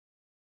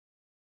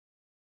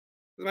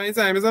من این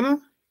زنگ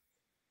بزنم.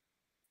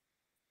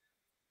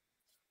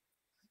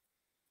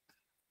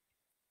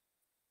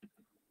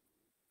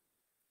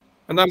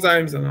 من دارم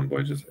زنگ میزنم با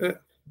اجازه.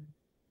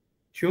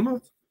 کی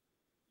اومد؟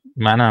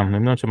 منم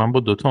نمیدونم چه من با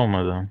دوتا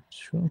اومدم.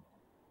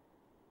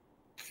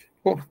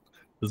 خب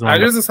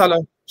علیرضا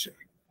سلام.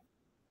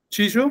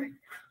 چی شو؟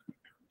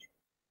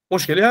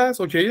 مشکلی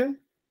هست؟ اوکیه؟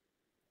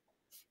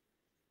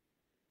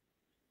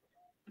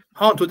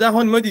 ها تو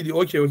دهان ما دیدی.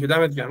 اوکی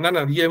دمت گرم.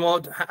 نه دیگه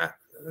ما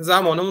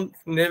زمانمون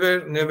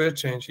never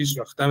change هیچ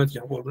وقت. دمت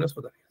گرم قربونت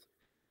خدا.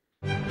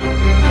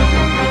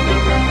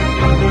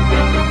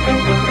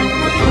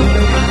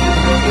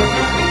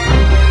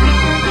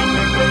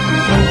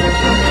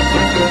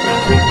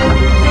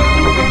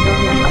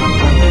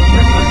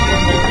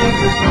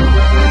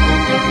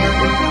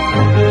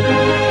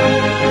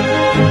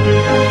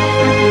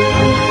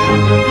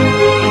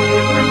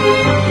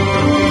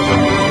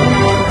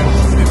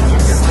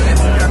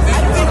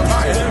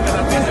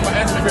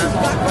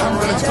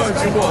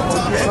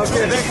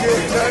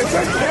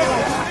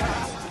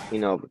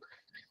 اینا بود.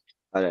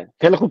 آره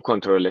خیلی خوب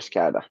کنترلش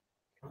کردم.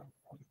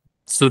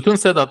 ستون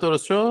صدا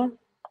درست شد؟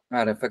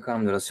 آره فکر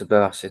کنم درست شد.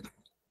 ببخشید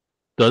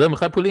داده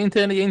میخوای پول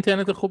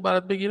اینترنت خوب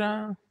برات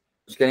بگیرم؟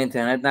 مشکل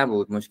اینترنت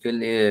نبود،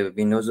 مشکل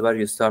ویندوز رو برای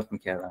ریستارت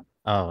میکردم.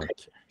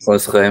 اوکی.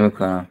 عذرخواهی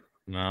میکنم.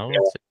 نه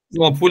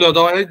ما پول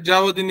آدای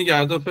جوادی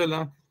نگرده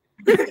فعلا.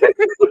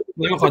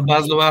 نمیخواد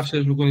بذل و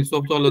بخشش بکنی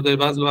صبح تا الان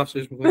بذل و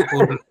بخشش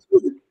بکنی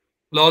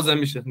لازم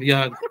میشه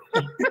نگرده.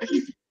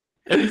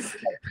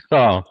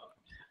 خب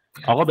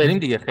آقا بریم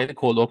دیگه، خیلی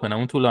کول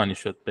اوپنمون طولانی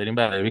شد. بریم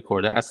برای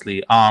ریکورد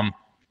اصلی.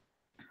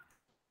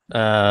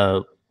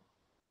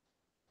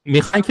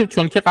 میخواین که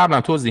چون که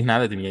قبلا توضیح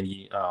ندادیم،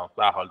 یعنی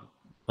به حال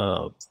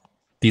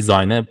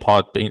دیزاین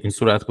پاد به این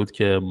صورت بود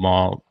که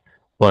ما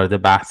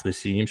وارد بحث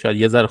بشیم، شاید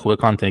یه ذره خوبه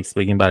کانتکست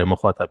بگیم برای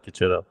مخاطب که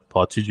چرا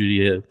پاد چه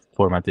جوریه،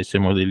 فرمتش چه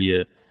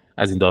مدلیه،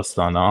 از این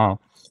داستانا.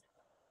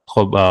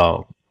 خب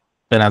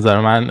به نظر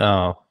من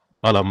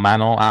حالا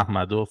من و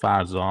احمد و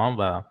فرزام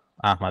و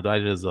احمد و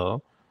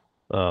علیرضا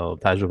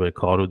تجربه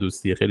کار و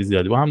دوستی خیلی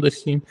زیادی با هم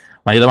داشتیم.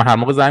 من یادم هر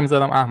موقع زنگ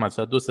می‌زدم احمد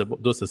شاید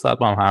دو سه ساعت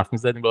با هم حرف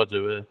می‌زدیم راجع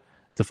به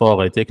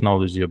اتفاقای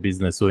تکنولوژی و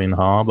بیزنس و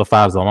اینها، و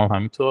فرزام هم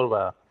همینطور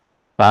و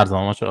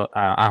فرزام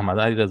احمد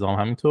و علیرضا هم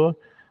همینطور.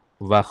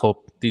 و خب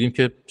دیدیم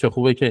که چه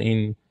خوبه که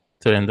این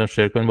ترند رو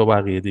شیر کنیم با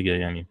بقیه دیگه،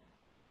 یعنی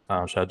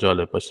شاید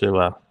جالب باشه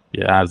و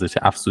یه ارزش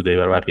افزوده‌ای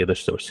برای بقیه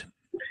داشته باشه.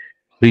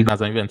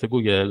 از این ایونت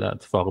گوگل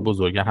اتفاق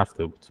بزرگ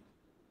هفته بود.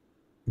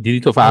 دیدی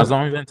تو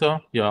فرزام ایونت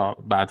یا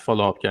بعد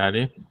فالوآپ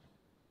کردی؟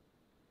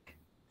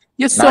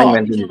 یه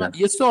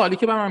سوالی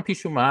که به من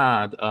پیش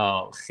اومد،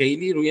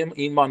 خیلی روی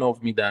این مانور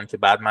میدن که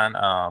بعد من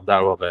در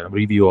واقع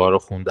ریویو ها رو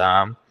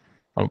خوندم،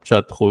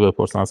 شاید خوب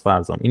بپرسم از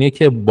فرزام، اینه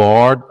که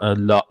بارد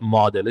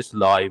مدلش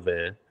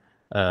لایوه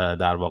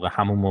در واقع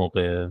همون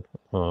موقع،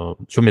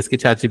 چون مثل که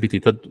چت جی پی تی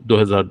تا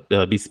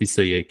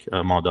 2021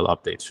 مدل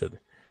آپدیت شده،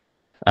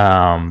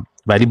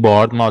 ولی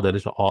بارد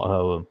مدلش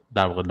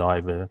در واقع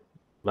لایوه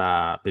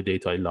و به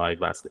دیتای لایو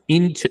وصله.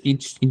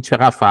 این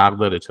چقدر فرق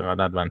داره،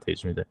 چقدر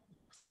ادوانتیج میده؟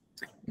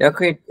 یا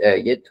که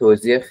یه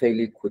توضیح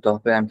خیلی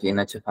کوتاه بدم که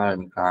اینا چه فرق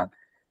میکنن.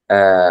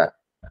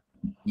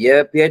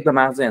 بیاید به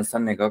مغز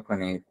انسان نگاه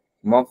کنید.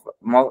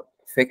 ما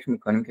فکر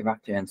میکنیم که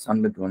وقتی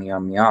انسان به دنیا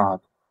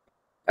میاد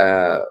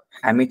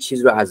همه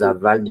چیز رو از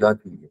اول یاد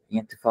میگیره.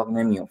 این اتفاق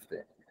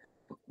نمیفته.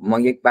 ما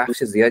یک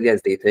بخش زیادی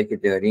از دیتایی که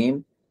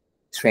داریم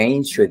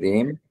ترین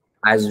شدیم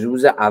از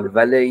روز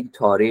اول این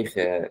تاریخ.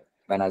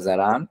 به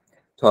نظرم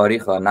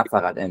تاریخ ها نه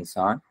فقط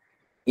انسان،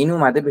 این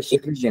اومده به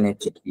شکل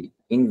ژنتیکی.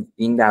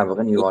 این در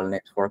واقع نیورال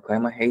نتورک های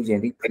ما هی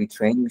ژنتیک پری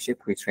ترین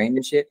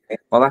میشه.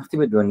 ما وقتی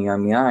به دنیا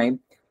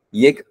میایم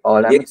یک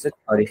عالم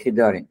تاریخی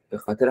داریم. به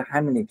خاطر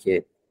همینه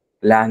که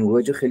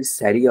لنگویج رو خیلی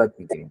سریع یاد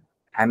میگیریم،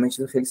 همه چیز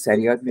رو خیلی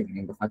سریع یاد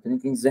میگیریم، به خاطر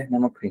اینکه این ذهن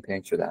ما پری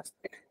ترین شده است.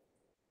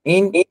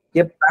 این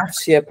یه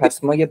بخشیه.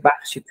 پس ما یه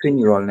بخشی توی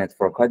نیورال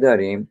نتورک ها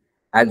داریم،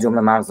 از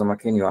جمله مغز ما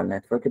که نیورال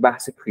نتورک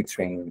بحث پری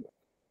ترینینگ.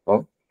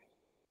 خب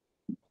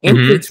این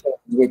پری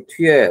ترینینگ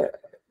توی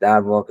در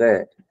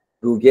واقع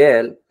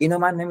گوگل، اینو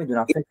من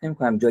نمیدونم، فکر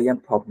نمی‌کنم جایی هم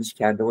پابلش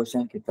کرده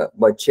باشن که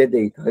با چه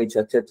دیتایی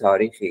چه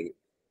تاریخی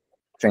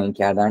ترین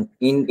کردن.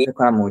 این فکر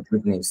کنم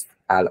موجود نیست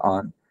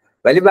الان،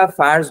 ولی با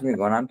فرض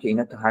میکنم که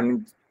اینا تا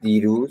همین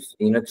دیروز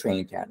اینو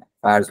ترین کردن.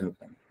 فرض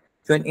میکنم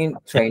چون این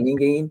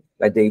ترینینگ این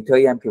و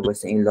دیتایی هم که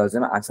واسه این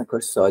لازمه اصلا کار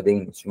ساده ای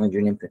نیست. شما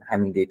اینجوری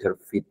همین دیتا رو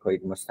فید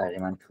کنید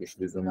مستقیما توش،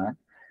 لزوما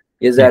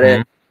یه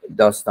ذره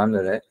داستان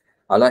داره.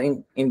 حالا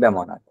این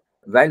بماند،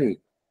 ولی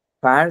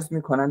فرض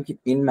میکنم که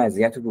این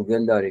مزیت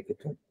گوگل داره که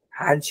تو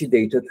هر چی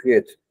دیتا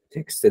توی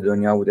تکست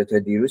دنیا بوده تا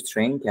دیروز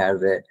ترین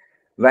کرده.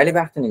 ولی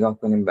وقتی نگاه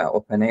کنیم به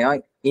اوپن ای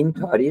آی، این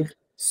تاریخ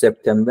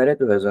سپتامبر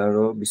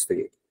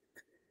 2021.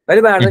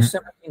 ولی برداشت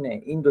من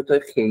اینه این دوتا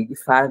خیلی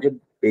فرق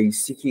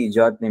بیسیکی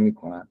ایجاد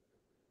نمیکنن.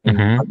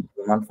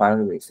 من فرق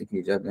بیسیکی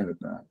ایجاد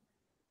نمیکنن.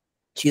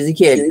 چیزی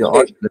که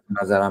ادعا شده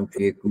به نظرم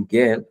توی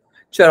گوگل،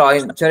 چرا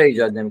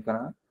ایجاد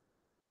نمیکنن؟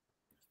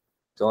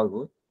 سوال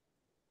بود.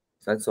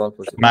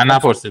 من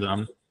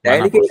نپرسیدم.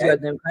 دلیلی که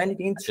ایجاد نمیکنن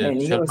این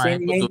ترینینگ واسه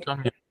این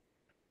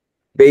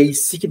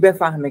بیسیک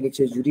بفهمه که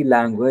چجوری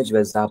لنگویج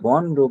و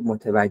زبان رو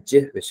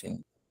متوجه بشه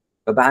این.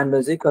 و به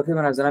اندازه کافی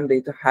به نظرم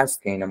دیتا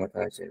هست که اینا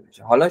متوجه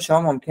بشه. حالا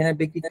شما ممکنه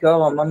بگید که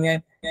آقا ما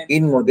میایم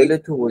این مدل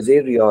تو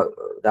حوزه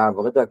در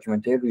واقع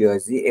داکیومنتری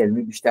ریاضی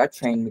علمی بیشتر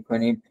ترین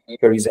میکنیم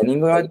که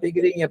ریزنینگ رو یاد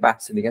بگیره. یه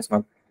بحث دیگه است.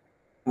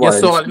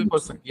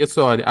 یه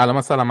سوالی الان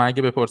مثلا من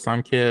اگه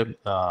بپرسم که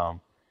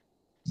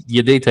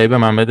یه دیتایی به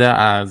من بده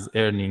از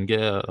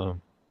ارنینگ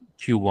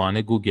Q1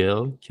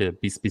 گوگل که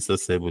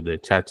 2023 بوده،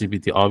 چت جی پی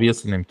تی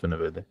obviously نمیتونه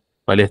بده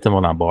ولی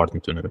احتمالاً بارد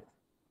میتونه بده.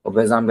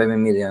 خب بزن ببین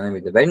میده یا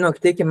نمیده. ولی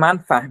نکته که من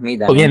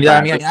فهمیدم خب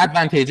یعنی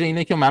ادوانتیج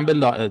اینه که من به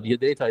یه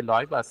دیتای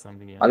لایو بستم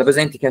دیگه. حالا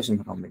بزن تیکش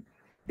میخوام بگم.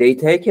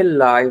 دیتایی که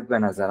لایو به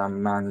نظرم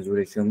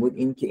منظورشون بود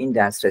این که این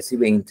دسترسی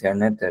به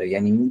اینترنت داره،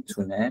 یعنی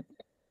میتونه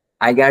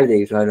اگر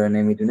دیتا رو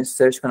نمیدونه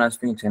سرچ کنه از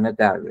تو اینترنت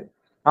در بیاره.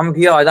 همون که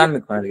یه آدم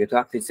میکنه دیگه، تو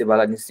وقتی چیزی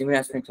بلد نیستی میری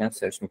از تو اینترنت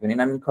سرچ میکنی.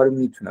 اینم این کارو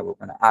میتونه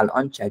بکنه.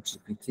 الان چت جی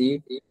پی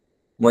تی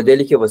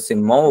مدلی که واسه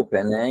ما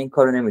اوپنه این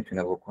کارو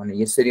نمیتونه بکنه.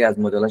 یه سری از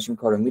مدلاش این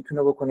کارو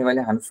میتونه بکنه ولی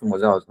هنوز تو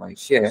موضوع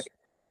آزمایشیه.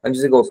 اون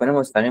چیزی که اوپنه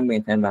مستقیم به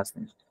اینترنت وصل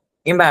نمیشه.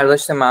 این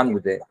برداشت من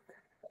بوده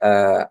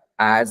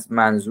از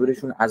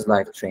منظورشون از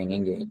لایف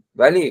ترینینگ این.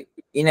 ولی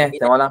این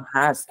احتمال هم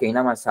هست که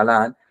اینا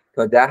مثلا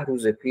تا 10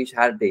 روز پیش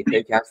هر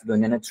دیتایی که از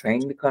دنیا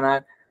ترین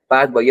میکنن،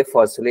 بعد با یه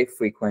فاصله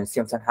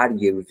فرکانسی مثلا هر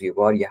یه روز یه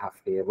بار، یه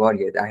هفته یه بار،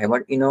 یه 10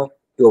 بار اینو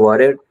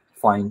دوباره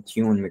فاین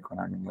تیون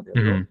میکنن این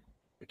مدل رو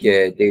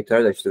که دیتا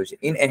رو داشته باشه.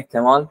 این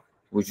احتمال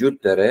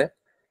وجود داره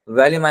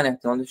ولی من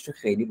احتمالش رو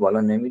خیلی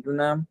بالا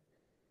نمیدونم.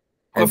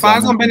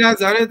 فرضاً به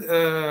نظرت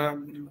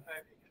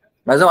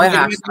مثلا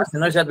آیا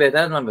هستینا شاید بهتر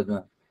از من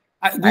بدونم.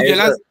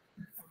 گوگل از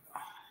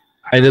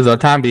علیرضا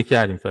تنبیه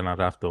کردیم فعلا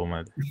رفته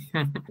اومد.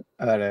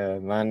 آره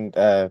من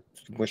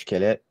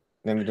مشکل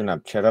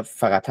نمیدونم چرا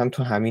فقط هم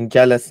تو همین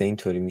جلسه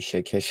اینطوری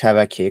میشه که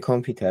شبکه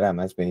کامپیوترم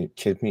از بین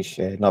چیز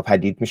میشه،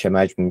 ناپدید میشه،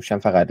 مجبور میشم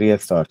فقط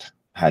ریستارت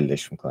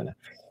حلش میکنه.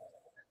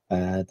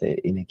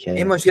 اینه که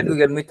این مشکل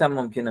گوگل میت هم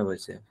ممکنه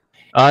باشه.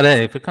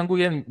 آره فکر کنم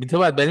گوگل میت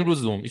باید بریم رو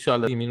زوم ان شاء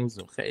الله. میریم رو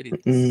زوم. خیلی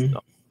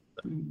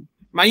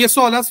من یه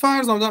سوال از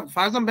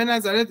فرضاً به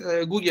نظرت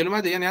گوگل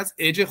اومده یعنی از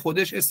ایج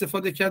خودش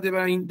استفاده کرده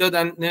برای این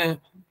دادن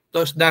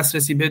داشت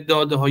دسترسی به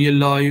داده های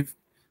لایو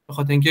به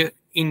خاطر اینکه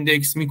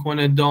ایندکس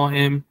میکنه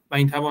دائم و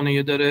این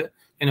توانایی داره؟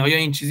 یعنی آیا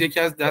این چیزیه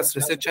که از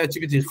دسترس چت جی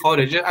پی تی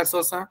خارجه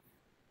اساسا؟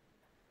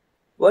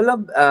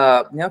 والا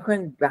نیا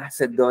کن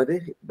بحث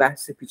داده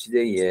بحث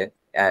پیچیده‌ایه.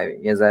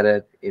 یه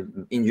ذره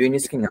اینجوری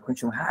نیست که نکن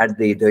شما هر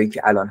دیتایی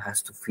که الان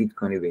هست تو فید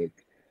کنی به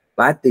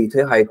بعد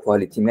دیتای های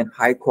کوالیتی من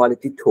های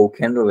کوالیتی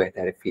توکن رو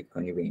بهتره فید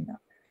کنی به اینا.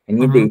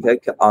 یعنی دیتایی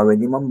که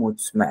آردی ما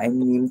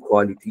مطمئنیم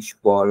کوالیتیش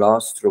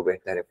بالاست رو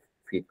بهتره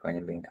فید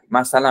کنیم به اینا.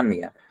 مثلا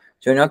میگم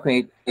چون نیا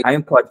کنید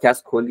همین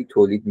پادکست کلی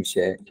تولید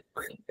میشه،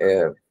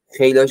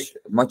 خیلیش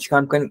ما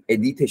چیکار میکنیم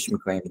ادیتش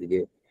میکنیم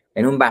دیگه.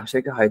 یعنی اون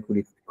بخشی که های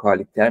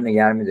کوالیتی تر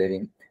نگه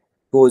می‌داریم.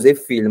 تو حوزه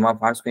فیلم ها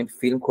فرض کنید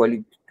فیلم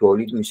کلی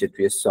تولید میشه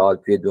توی سال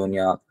توی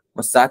دنیا،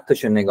 ما 100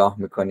 تاشو نگاه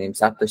میکنیم،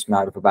 100 تاش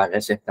معروفه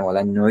بقیه‌اش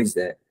احتمالاً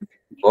نویزه.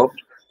 خب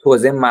تو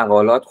حوزه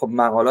مقالات، خب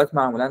مقالات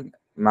معمولاً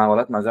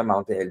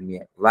مقالات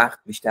علمیه، وقت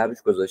بیشتر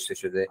روش گذاشته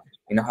شده،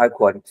 اینا های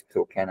کوالیتی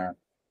توکنن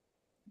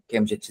که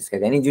میشه چیز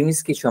کرد. یعنی اینجوری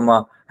نیست که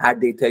شما هر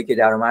دیتایی که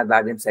در اومد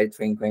بردیم سری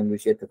ترین کنیم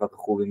روش اتفاق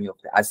خوبی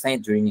میفته، اصلا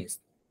اینجوری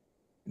نیست.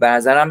 به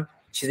نظرم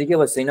چیزی که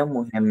واسه اینا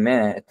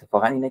مهمه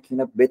اتفاقا اینه که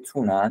اینا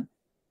بتونن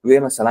روی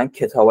مثلا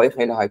کتابای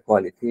خیلی های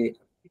کوالیتی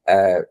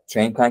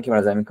ترین کنن که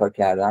مثلا این کار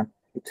کردن،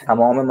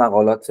 تمام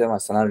مقالات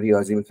مثلا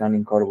ریاضی بتونن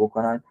این کارو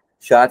بکنن.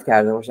 شاید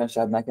کرده باشن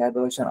شاید نکرده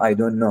باشن I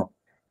don't know.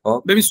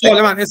 ببین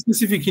سوال من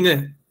اسپسیفیک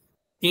اینه،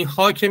 این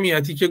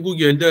حاکمیتی که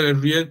گوگل داره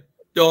روی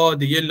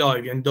داده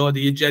لایو یعنی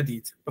داده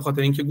جدید به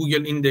خاطر اینکه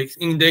گوگل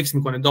ایندکس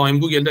میکنه، دائم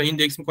گوگل داره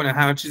ایندکس میکنه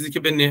هر چیزی که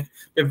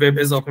به وب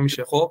اضافه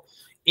میشه. خب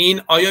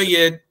این آیا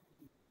یه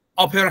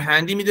آپر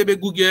هندی میده به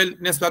گوگل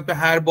نسبت به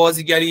هر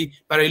بازیگری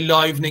برای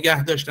لایو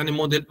نگه داشتن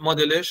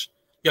مدلش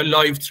یا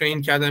لایو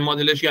ترین کردن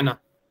مدلش یا نه؟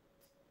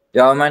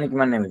 یا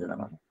من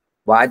نمیدونم.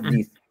 باید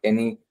دید.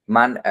 یعنی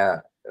من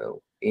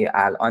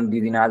الان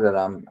دیدی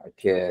ندارم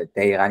که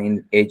دقیقاً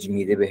این اج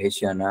میده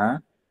بهش یا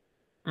نه،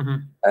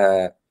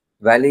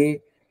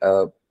 ولی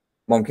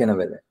ممکنه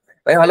بده.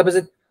 ولی حالا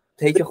بذار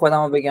تیک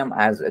خودم رو بگم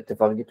از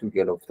اتفاقی که تو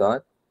گوگل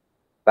افتاد.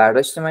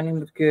 برداشت من این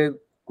بود که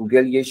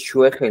گوگل یه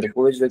شو خیلی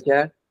خوب اجرا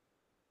کرد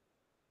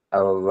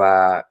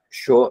و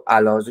شو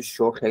علاوه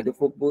شو خیلی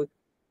خوب بود،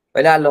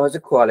 ولی علاوه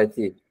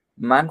کوالیتی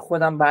من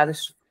خودم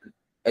بعدش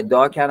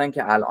ادعا کردم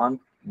که الان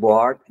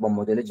بارد با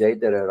مدل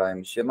جدید داره ارائه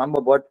میشه. من با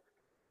بارد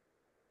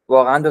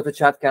واقعا 2 تا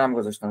چت کردم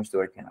گذاشتمش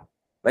دوباره کنم،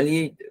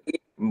 ولی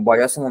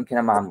بایاس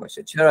ممکنه من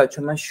باشه. چرا؟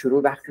 چون من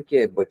وقتی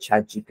که با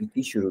چت جی پی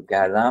تی شروع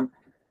کردم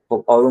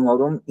خب آروم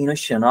آروم اینو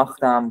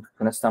شناختم،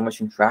 تونستم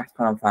باش اینتراکت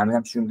کنم،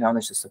 فهمیدم چجوری میتونم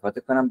ازش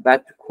استفاده کنم،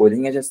 بعد تو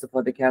کدینگش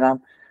استفاده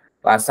کردم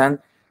و اصلا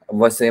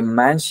واسه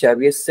من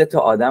شبیه 3 تا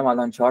آدم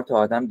الان 4 تا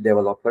آدم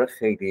دیولپر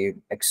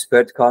خیلی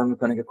اکسپرت کار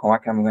میکنه که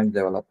کمکم میکنه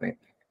دیولپر.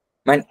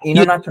 من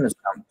اینو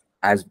نتونستم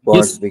از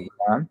بارد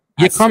بگیرم.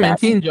 یه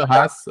کامنتی اینجا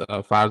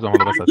هست فرضاً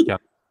حالا واسط کرد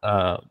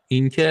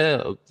این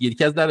که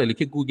یکی از دلایلی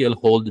که گوگل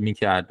هولد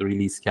میکرد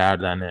ریلیز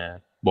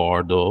کردن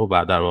باردو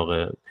و در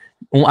واقع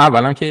اون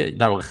اولا که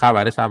در واقع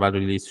خبرش اول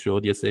ریلیز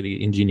شد یه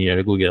سری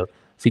انجینیر گوگل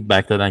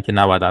فیدبک دادن که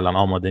نباید الان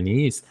آماده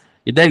نیست،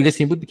 یه دلیلش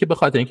این بود که به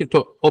خاطر اینکه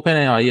تو اوپن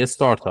ای آی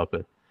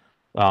استارتاپه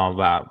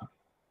و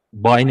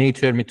بای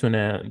نیچر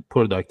میتونه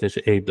پروداکتش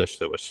عیب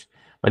داشته باشه،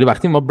 ولی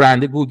وقتی ما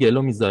برند گوگل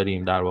رو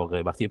میذاریم در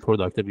واقع وقتی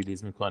پروداکت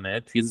ریلیز میکنه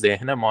توی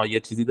ذهن ما یه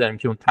چیزی داریم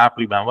که اون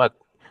تقریبا باید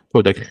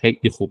پروداکت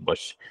خیلی خوب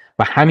باشه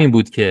و همین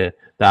بود که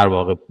در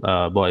واقع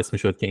باعث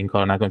میشد که این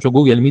کار نکنه، چون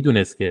گوگل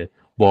میدونست که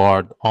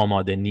بارد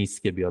آماده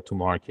نیست که بیاد تو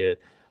مارکت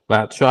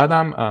و شاید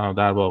هم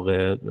در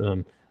واقع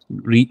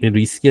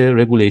ریسک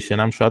رگولیشن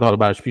هم شاید حالا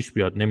براش پیش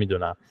بیاد،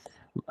 نمیدونم.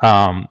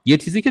 یه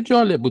چیزی که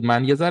جالب بود،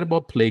 من یه ذره با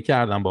پلی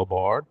کردم با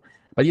بارد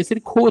ولی یه سری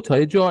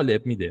کوت‌های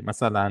جالب میده،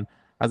 مثلا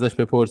ازش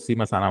بپرسی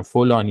مثلا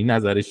فلانی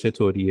نظرش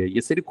چطوریه،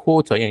 یه سری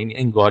کوت‌ها یعنی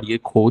انگار یه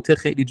کوت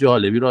خیلی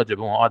جالبی راجع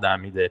به اون آدم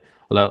میده،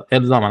 حالا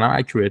الزاماً هم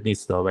اکورات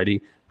نیست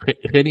ولی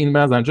خیلی این به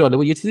نظر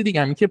جالبه. یه چیزی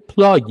دیگه همین که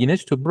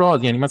پلاگینش تو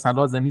براوزر، یعنی مثلا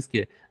لازم نیست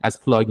که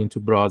از پلاگین تو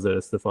براوزر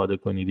استفاده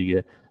کنی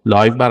دیگه،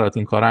 لایو برات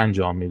این کارو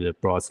انجام میده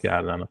براوز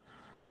کردن.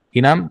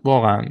 اینم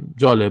واقعا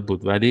جالب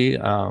بود ولی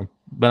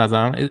به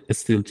نظرم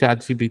استیل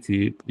چت جی پی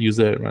تی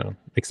یوزر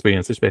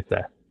اکسپریانسش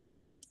بهتره.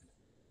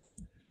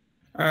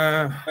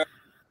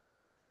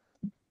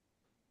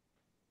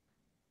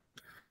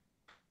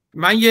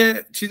 من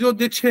یه چیزی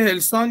رو 40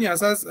 ثانیه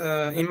از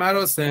این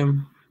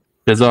مراسم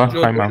بذار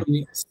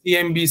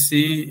CNBC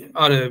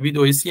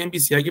ویدئوی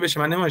CNBC اگه بشه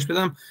من نمایش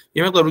بدم،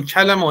 یه مقدار رو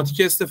کلماتی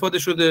که استفاده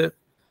شده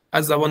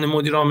از زبان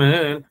مدیر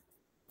عامل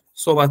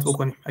صحبت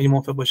بکنیم اگه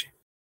موافق باشی.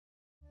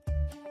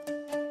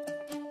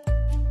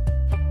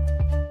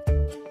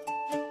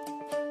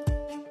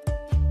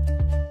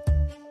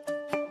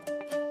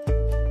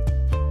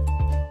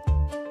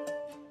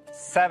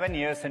 Seven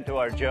years into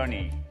our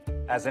journey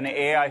as an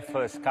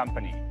AI-first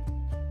company,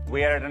 we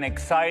are at an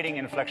exciting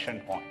inflection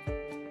point.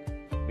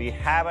 We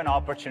have an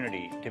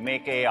opportunity to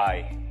make AI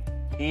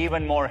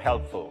even more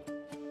helpful.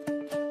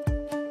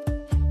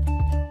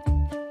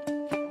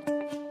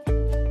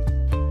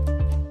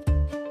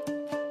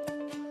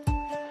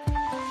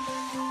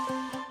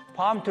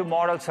 PaLM 2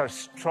 models are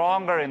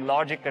stronger in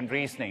logic and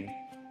reasoning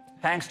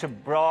thanks to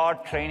broad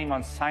training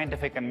on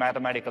scientific and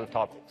mathematical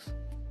topics.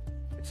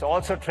 It's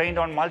also trained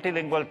on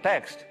multilingual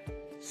text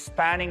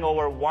spanning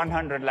over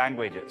 100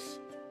 languages,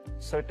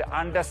 so it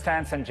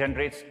understands and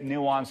generates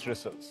nuanced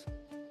results.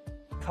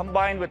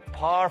 Combined with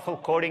powerful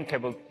coding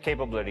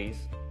capabilities,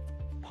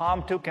 PaLM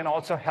 2 can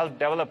also help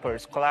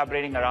developers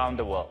collaborating around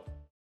the world.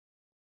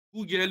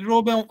 گوگل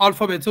رو به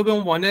الفابت رو به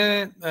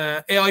عنوان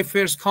AI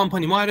first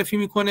company معرفی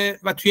میکنه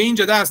و توی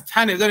اینجا دست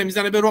تنه داره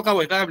میزنه به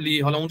رقبای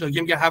قبلی. حالا اونجا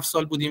که میگه 7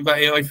 سال بودیم و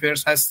AI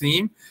first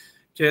هستیم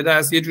که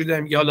دست یه جوری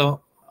داره میگه حالا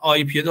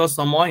IP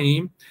داستان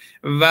ماییم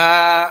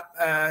و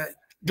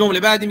جمله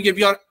بعدی میگه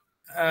we are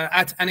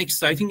at an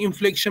exciting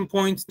inflection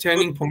point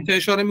turning point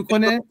اشاره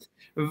میکنه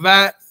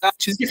و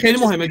چیزی که خیلی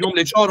مهمه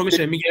جمله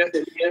چهارمشه میگه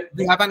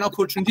we have an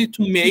opportunity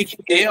to make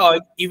AI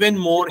even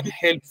more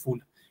helpful،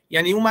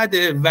 یعنی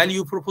اومده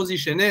value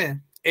proposition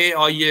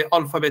AI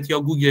الفابت یا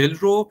گوگل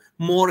رو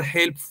more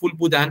helpful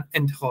بودن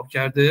انتخاب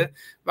کرده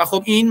و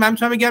خب این من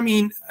میتونم بگم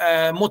این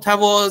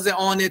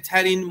متواضعانه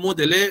ترین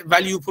مدل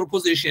value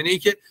propositionی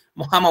که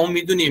ما هممون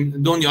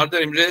میدونیم دنیا رو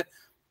داریم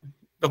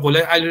به قول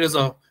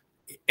علیرضا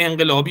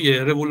انقلابی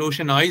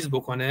revolutionize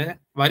بکنه،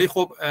 ولی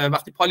خب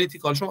وقتی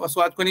پالیتیکال شما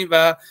صحبت کنی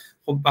و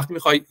خب وقتی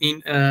میخوای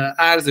این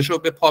ارزش رو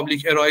به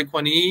پابلیک ارائه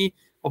کنی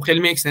خب خیلی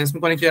میک سنس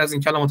میکنه که از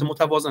این کلمات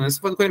متوازن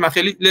استفاده کنی. من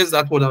خیلی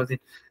لذت بردم از این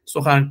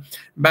سخن.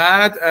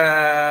 بعد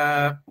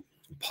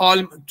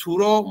پالم 2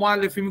 رو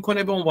معرفی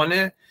میکنه به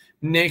عنوان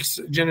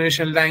next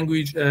generation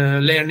language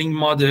learning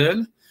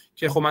model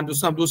که خب من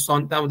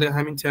دوستان در مورد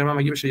همین ترم هم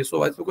اگه بشه یه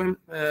صحبت بکنیم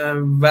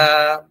و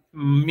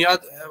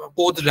میاد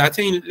قدرت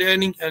این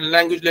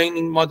language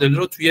learning model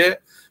رو توی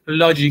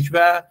لاجیک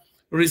و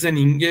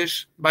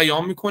ریزنینگش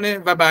بیان میکنه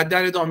و بعد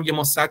در ادامه میگه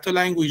ما 100 تا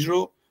لنگویج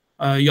رو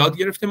یاد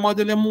گرفته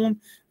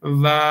مدلمون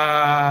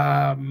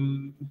و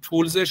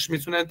تولزش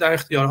میتونه در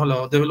اختیار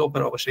حالا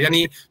دیولپرها باشه.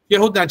 یعنی یه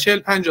حدود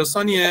 40-50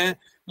 ثانیه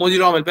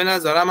مدیر عامل به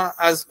نظرم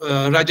از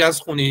رجز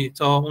خونی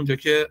تا اونجا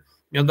که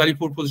میاد ولی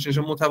پروپوزیشنش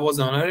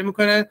متوازنانه رو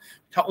میکنه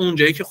تا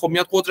اونجایی که خب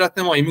میاد قدرت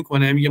نمایی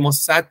میکنه، میگه ما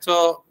 100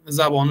 تا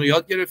زبان رو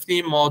یاد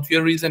گرفتیم، ما توی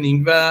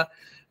ریزنینگ و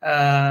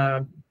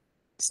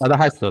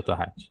 180 تا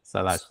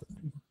 180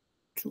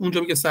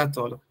 اونجا میگه 100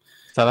 تا، حالا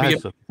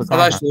 180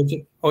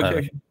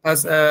 اوکی.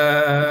 پس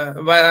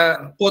و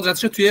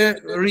قدرتش توی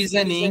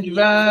ریزنینگ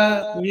و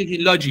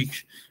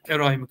لاجیک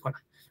ارائه میکنه.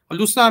 حالا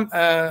دوستان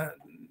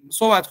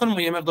صحبت کنیم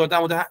یه مقدار در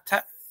مورد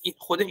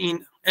خود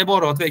این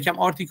عبارات و یکم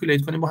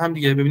آرتیکولیت کنیم با هم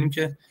دیگه ببینیم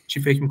که چی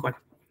فکر میکنیم.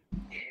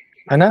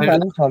 من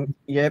اولا میخوام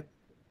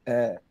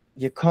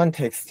یه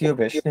کانتکستی رو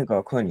بهش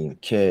نگاه کنیم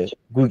که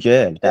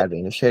گوگل در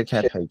بین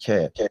شرکت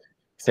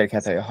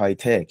های های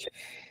تک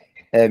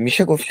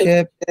میشه گفت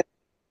که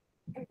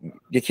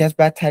یکی از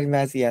بدترین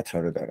وضعیت ها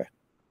رو داره.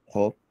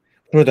 خب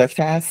پروداکت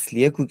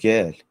اصلی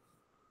گوگل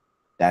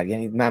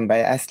یعنی منبع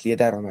اصلی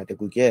درآمد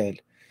گوگل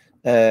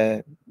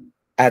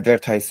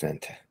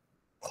ادورتایزمنت.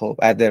 خب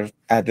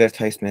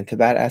ادورتایزمنت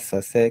بر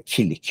اساس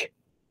کلیک.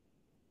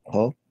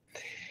 خب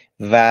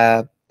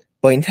و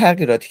با این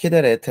تغییراتی که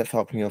داره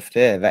اتفاق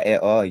میفته و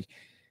AI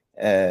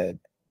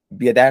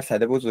یه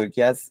درصد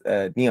بزرگی از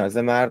نیاز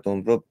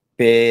مردم رو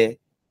به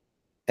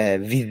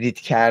ویزیت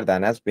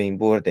کردن از بین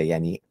برده.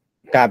 یعنی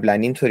قبلا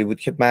اینطوری بود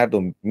که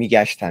مردم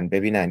میگشتن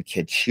ببینن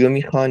که چی رو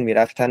میخوان،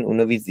 میرفتن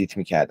اونو ویزیت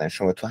میکردن.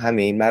 شما تو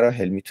همه این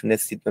مراحل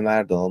میتونستید به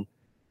مردم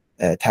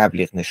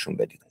تبلیغ نشون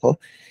بدید. خب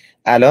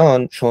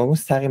الان شما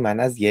مستقیما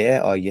از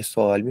یه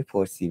سوال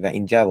میپرسی و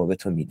این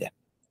جوابتو میده.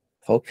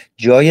 خب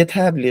جای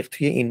تبلیغ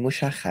توی این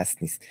مشخص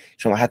نیست.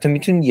 شما حتی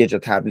میتونید یه جا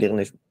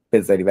تبلیغ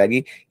بذاری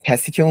ولی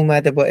کسی که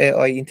اومده با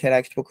AI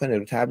اینتراکت بکنه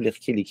رو تبلیغ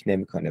کلیک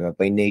نمیکنه و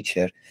با این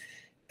نیچر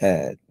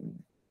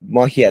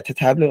ماهیت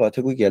تبلیغات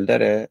گوگل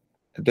داره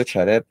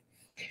دچار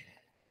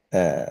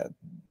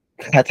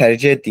خطر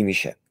جدی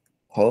میشه.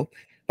 خب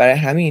برای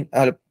همین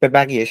حالا به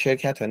بقیه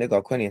شرکت ها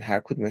نگاه کنین، هر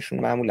کدومشون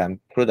معمولا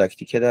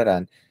پروداکتی که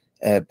دارن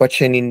با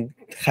چنین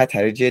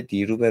خطر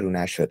جدی روبرو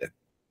نشده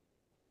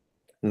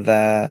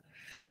و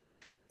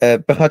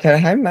به خاطر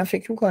همین من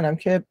فکر میکنم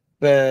که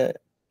به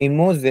این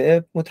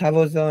موضوع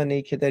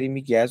متواضعانه‌ای که داری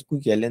میگی از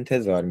گوگل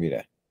انتظار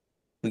میره.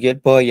 گوگل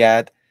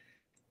باید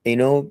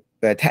اینو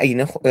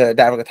تعیین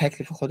در واقع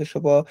تکلیف خودش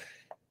رو با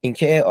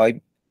اینکه AI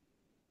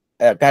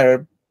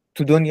قرار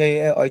تو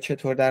دنیای AI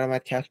چطور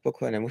درآمد کسب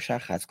بکنه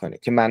مشخص کنه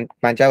که من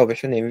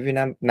جوابشو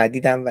نمیبینم،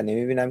 ندیدم و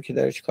نمیبینم که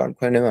داره چیکار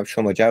میکنه. نمیدونم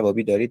شما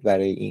جوابی دارید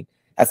برای این،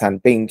 اصلا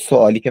به این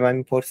سوالی که من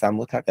میپرسم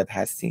معتقد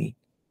هستین؟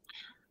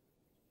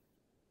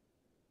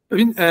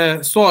 ببین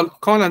سوال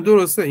کاملا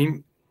درسته.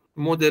 این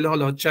مدل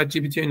حالا چت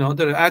جی پی تی اینا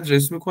داره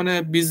ادرس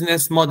میکنه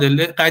بیزنس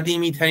مدل،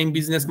 قدیمی ترین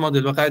بیزنس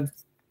مدل و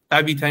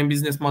قوی ترین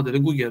بیزنس مدل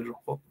گوگل رو.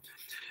 خب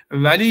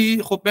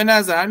ولی خب به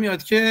نظر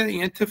میاد که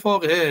این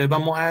اتفاقه و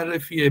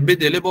معرفیه به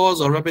دل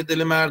بازار و به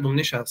دل مردم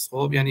نشست.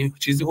 خب یعنی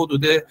چیزی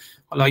حدود،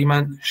 حالا اگه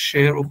من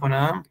شیر رو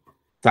کنم،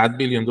 $100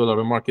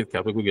 بیلیون مارکت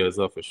کپ گوگل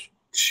اضافش،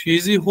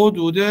 چیزی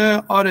حدود 10-11%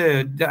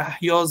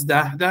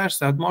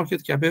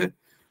 مارکت کپ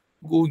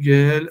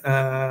گوگل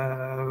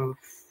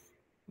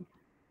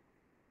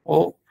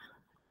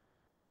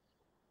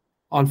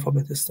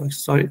آلفابت استاک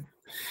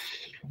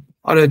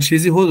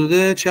چیزی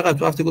حدود چقدر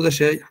تو هفته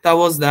گذشته 12%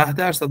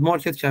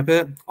 مارکت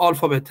کپ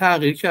آلفابت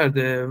تغییر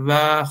کرده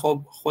و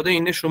خب خود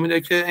این نشون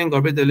میده که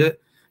انگار به دل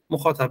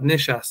مخاطب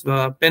نشست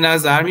و به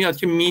نظر میاد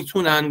که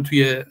میتونن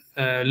توی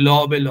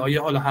لابلای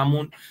حالا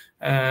همون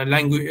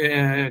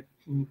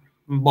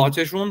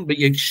باتشون به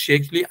یک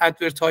شکلی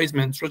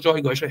ادورتایزمنت رو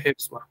جایگاهش رو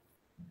حفظ کنن.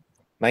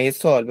 من یه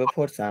سوال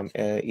بپرسم،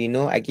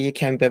 اینو اگه یه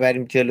کمی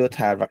ببریم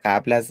جلوتر و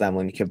قبل از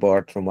زمانی که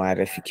بارت رو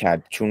معرفی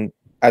کرد، چون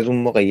از اون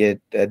موقع یه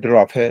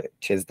دراپ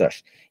چیز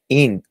داشت،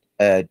 این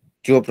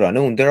جبران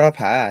اون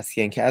دراپ هست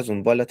یا اینکه از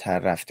اون بالاتر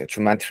رفته؟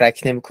 چون من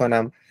ترک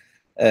نمی‌کنم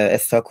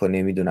استاکو،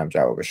 نمیدونم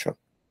جوابشو.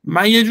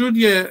 من یه جور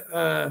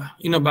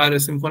اینو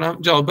بررسی میکنم،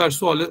 جواب بر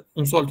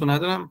اون سوال تو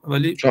ندارم،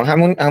 ولی چون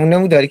همون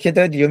نموداری که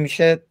دادی و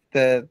میشه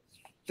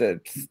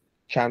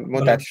چند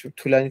مدتش رو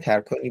طولانی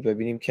تر کنی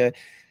ببینیم که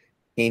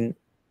این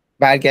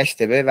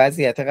برگشته به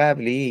وضعیت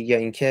قبلی یا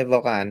اینکه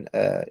واقعا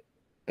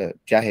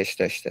جهش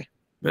داشته.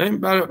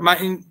 من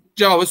این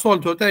جواب سوال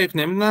تو دقیق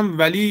نمیدونم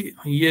ولی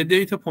یه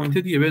دیتا پوینت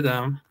دیگه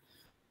بدم.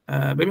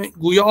 ببین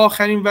گویا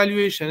آخرین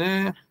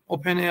والویشن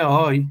اوپن ای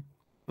آی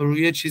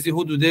روی چیزی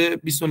حدود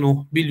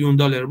 29 بیلیون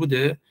دلار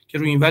بوده که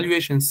روی این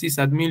والویشن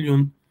 300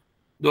 میلیون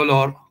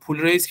دلار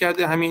پول ریز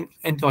کرده همین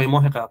انتهای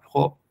ماه قبل.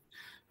 خب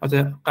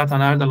قطعا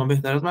هر الان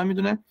بهتر از من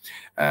میدونه.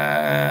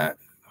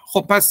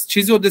 خب پس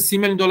چیزی حدود 30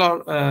 میلیون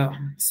دلار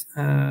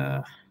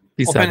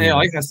اوپن ای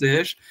آی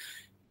هستش.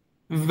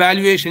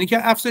 والویشنی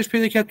که افزایش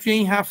پیدا کرد توی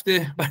این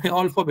هفته برای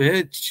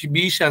آلفابت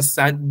بیش از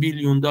 100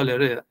 بیلیون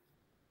دلاره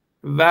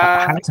و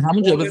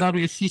همونجا بزن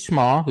روی 6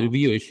 ماه، روی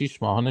ویو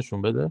 6 ماه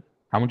نشون بده.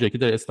 همون جایی که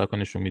داره استاک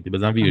نشون میدی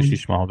بزن ویو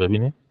 6 ماه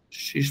ببینی.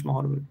 6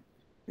 ماه رو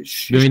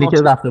ببینی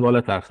که رفته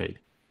بالاتر خیلی.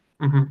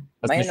 من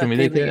نشون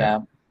میده که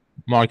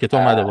مارکت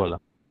اومده بالا.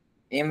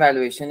 این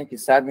والویشنی که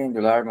 100 میلیون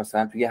دلار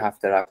مثلا توی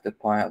هفته رفته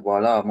پایین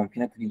بالا،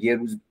 ممکنه توی یه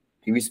روز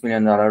 200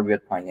 میلیون دلار بیاد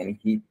پایین،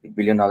 یعنی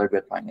بیلیون دلار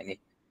بیاد پایین، یعنی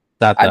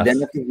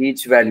عدم که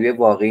هیچ ولیو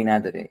واقعی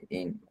نداره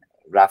این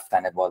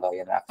رفتن بالا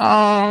یا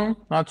رفتن.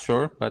 not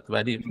sure but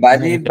ولی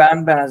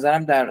من به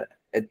نظرم در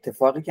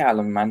اتفاقی که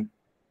الان من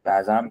به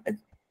نظرم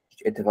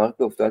اتفاقی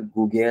که افتاد،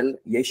 گوگل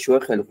یه شو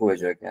خیلی خوب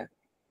اجرا کرد.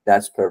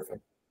 That's perfect.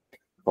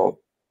 خب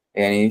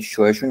یعنی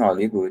شوشون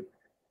عالی بود،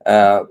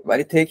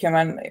 ولی تیک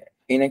من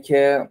اینه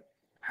که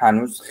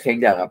هنوز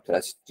خیلی عقب‌تر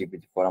از جی پی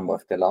تی 4 با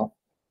اختلاف.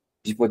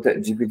 جی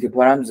پی تی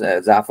 4 هم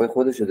ضعفای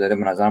خودشو داره.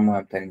 به نظر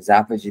مهمترین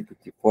ضعف جی پی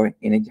تی 4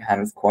 اینه که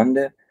هنوز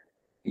کنده.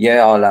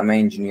 یه عالمه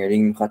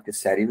انجینیرینگ میخواد که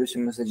سریع بشه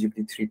مثل جی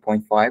پی تی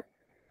 3.5.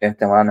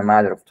 احتمالاً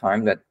matter of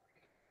time that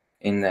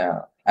این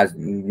از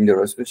این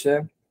درست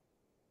بشه.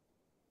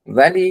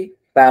 ولی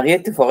بقیه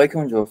اتفاقایی که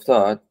اونجا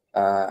افتاد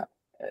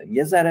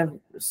یه ذره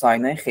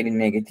ساینای خیلی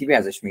نگاتیوی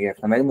ازش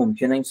میگرفتم، ولی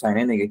ممکنه این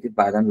ساینای نگاتیو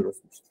بعداً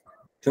درست بشه.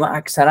 چون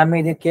اکثرا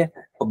میدید که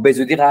به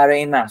زودی قراره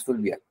این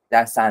محصول بیاد.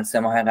 در 3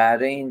 ماه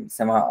قراره این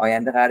 3 ماه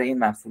آینده قراره این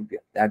محصول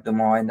بیاد، در 2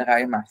 ماه آینده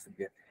قراره این محصول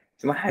بیاد.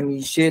 شما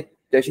همیشه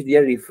داشتید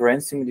یه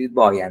ریفرنسی میدید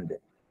با آینده.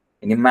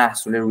 یعنی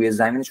محصول روی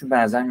زمینشون به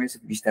نظر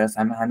میرسید بیشتر از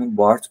همین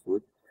بارت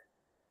بود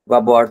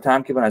و بارت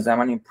هم که به نظر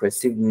من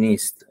ایمپرسیو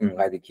نیست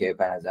اونقدری که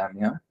به نظر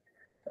میاد.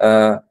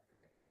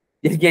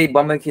 یه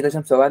با من که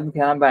داشتم صحبت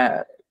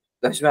میکردم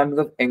داشت من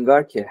میگفت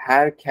انگار که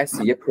هر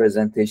کسی یه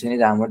پرزنتیشنی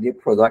در مورد یه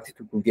پروداکتی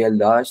تو گوگل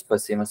داشت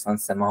واسه مثلا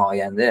 3 ماه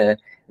آینده،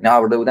 اینا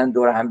آورده بودن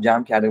دور هم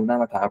جمع کرده بودن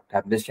و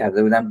تبلیغش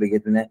کرده بودن به یه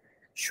دونه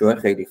شو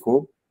خیلی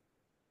خوب،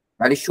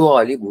 ولی شو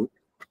عالی بود.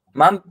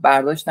 من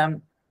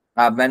برداشتم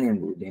قبلا این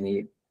بود،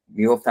 یعنی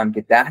میگفتم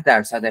که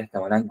 10%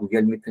 احتمالاً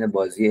گوگل میتونه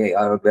بازی ای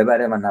آی رو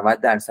ببره و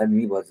 90%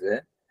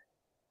 میبازه.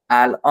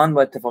 الان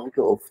با اتفاقی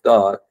که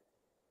افتاد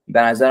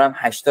به نظرم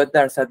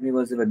 80%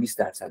 میبازه و 20%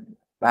 میبازه.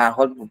 به هر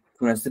حال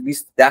تونسته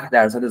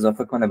 10%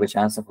 اضافه کنه به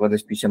چند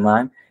خودش پیش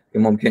من که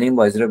ممکنه این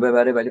بازی رو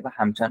ببره، ولی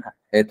همچنان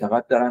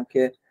اعتقاد دارم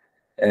که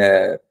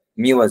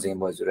میبازه این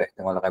بازی رو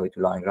احتمال قوی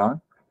تو لانگ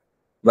ران،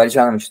 ولی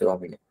شاید هم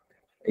اشتباه میگم.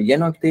 یه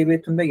نکته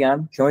بهتون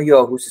بگم، شما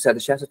یاهو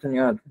 360 تون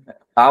یاد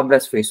قبل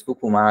از فیسبوک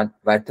اومد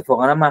و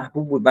اتفاقا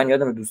محبوب بود. من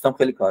یادم دوستام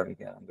خیلی کار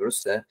میکردن،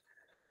 درسته؟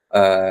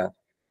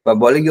 و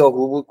بالا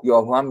یاهو بود.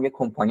 یاهو هم یه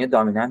کمپانی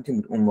دامیننتی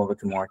بود اون موقع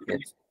تو مارکت،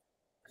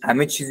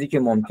 همه چیزی که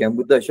ممکن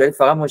بود داشت، ولی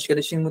فقط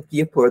مشکلش این بود که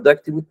یه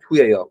پروداکتی بود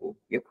توی یاهو،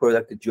 یه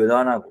پروداکت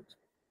جدا نبود،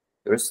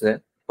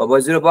 درسته؟ و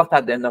بازی رو باخت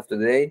at the end of the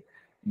day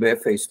به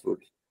فیسبوک.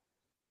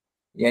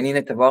 یعنی این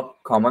اتفاق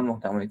کامل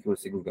محتمله که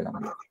واسه گوگل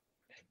هم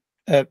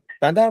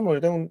من در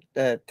مورد اون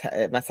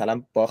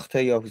مثلا باخت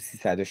یاهو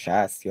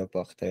 360 یا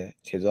باخت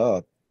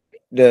چیزا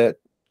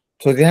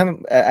توضیح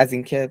هم از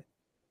اینکه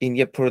این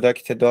یه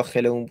پروداکت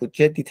داخل اون بود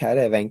جدی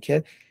تره و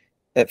اینکه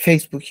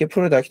فیسبوک یه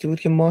پروداکتی بود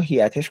که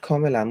ماهیتش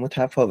کاملا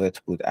متفاوت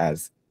بود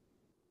از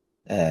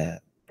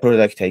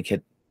پروداکت هایی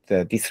که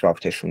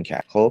دیسراپتشون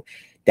کرد. خب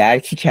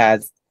درکی که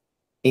از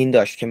این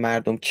داشت که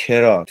مردم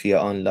چرا توی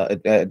آنلاین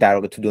در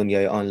واقع تو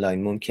دنیای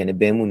آنلاین ممکنه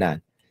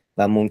بمونن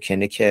و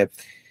ممکنه که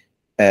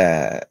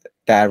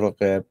در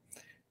واقع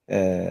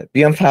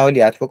بیان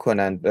فعالیت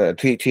بکنن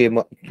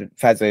توی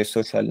فضای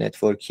سوشال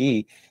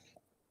نتورکی،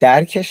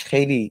 درکش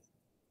خیلی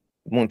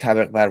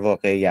منطبق بر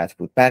واقعیت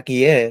بود.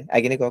 بقیه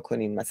اگه نگاه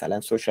کنیم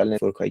مثلا سوشال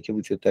نتورک هایی که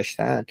وجود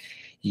داشتن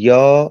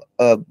یا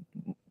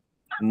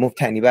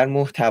مبتنی بر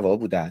محتوا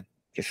بودن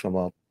که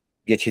شما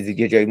یه چیزی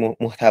یه جایی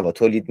محتوا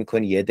تولید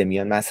میکنی، یه عده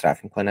میان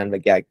مصرف میکنن و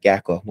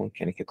گهگاه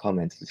ممکنه که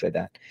کامنت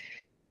بدن،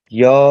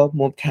 یا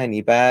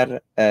مبتنی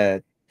بر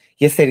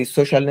یه سری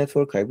سوشال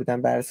نتورک هایی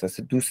بودن بر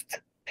اساس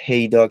دوست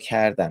پیدا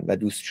کردن و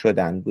دوست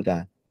شدن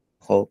بودن.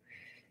 خب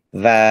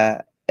و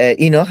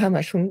اینا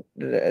همشون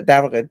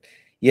در واقع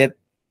یه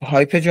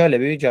هایپ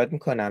جالبی ایجاد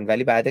میکنن،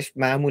 ولی بعدش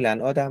معمولا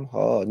آدم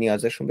ها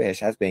نیازشون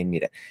بهش از بین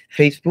میره.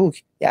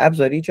 فیسبوک یه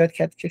ابزاری ایجاد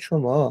کرد که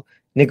شما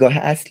نگاه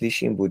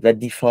اصلیش این بود و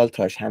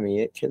دیفالتاش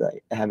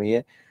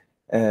همه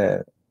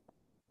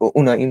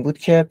اونا این بود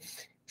که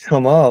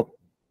شما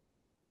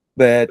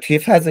توی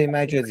فضای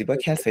مجازی با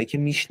کسایی که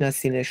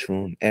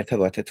میشناسینشون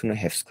ارتباطتون رو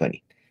حفظ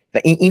کنید و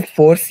این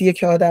فورسیه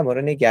که آدم ها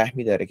رو نگه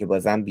میداره که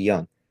بازم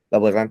بیان و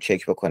بازم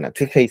چک بکنن.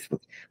 توی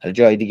فیسبوک حالا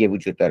جای دیگه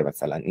وجود داره،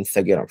 مثلا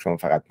اینستاگرام شما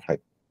فقط میخواید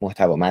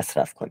محتوا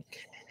مصرف کنید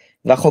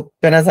و خب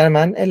به نظر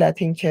من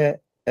علت این که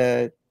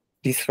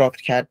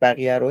دیسراپت کرد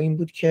بقیه رو این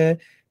بود که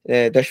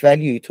داشت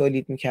ولیوی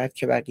تولید میکرد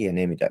که بقیه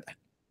نمیدادن.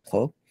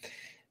 خب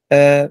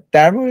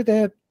در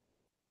مورد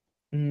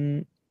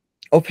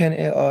اوپن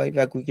ای آی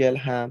و گوگل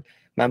هم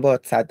من با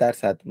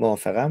 100%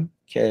 موافقم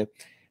که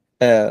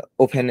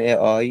اوپن ای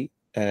آی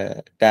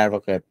در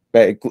واقع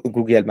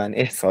گوگل من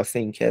احساس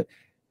این که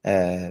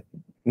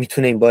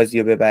میتونه این بازی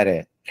رو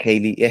ببره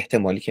خیلی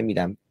احتمالی که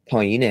میدم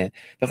پایینه،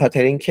 به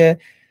خاطر اینکه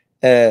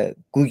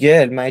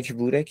گوگل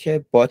مجبوره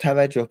که با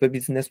توجه به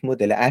بیزنس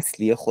مدل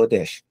اصلی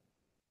خودش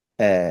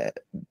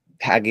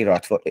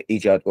تغییرات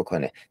ایجاد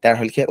بکنه، در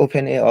حالی که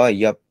اوپن ای آی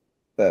یا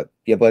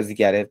یه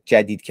بازیگر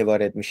جدید که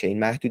وارد میشه این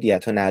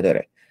محدودیت رو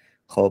نداره.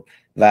 خب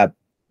و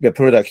به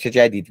پروداکت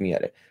جدید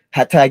میاره،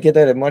 حتی اگه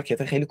داره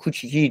مارکت خیلی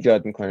کوچیکی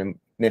ایجاد میکنه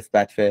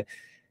نسبت به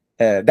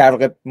در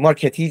واقع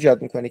مارکتی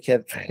ایجاد میکنه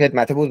که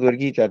خدمت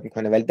بزرگی ایجاد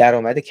میکنه ولی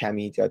درآمد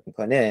کمی ایجاد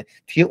میکنه،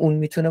 توی اون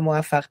میتونه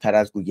موفق تر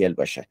از گوگل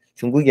باشه،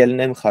 چون گوگل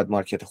نمیخواد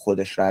مارکت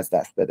خودش رو از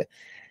دست بده.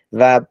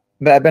 و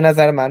به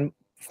نظر من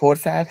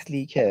فورس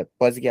اصلی که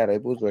بازیگرای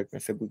بزرگ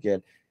مثل گوگل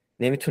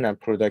نمیتونن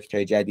پروداکت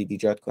های جدید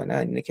ایجاد کنن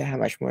اینه که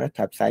همش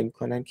مرتب سعی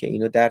میکنن که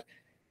اینو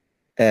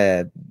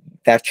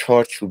در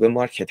چارچوب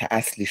مارکت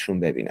اصلیشون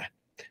ببینن.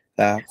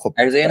 و خب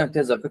یه نکته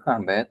اضافه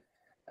کنم بهت،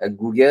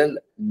 گوگل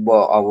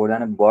با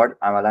آوردن بارد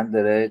عملا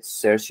داره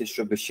سرچش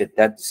رو به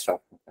شدت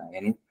دیسراپت میکنه،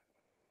 یعنی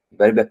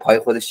برای به پای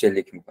خودش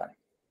شلیک میکنه،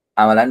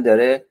 عملا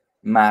داره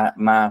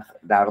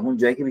در اون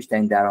جایی که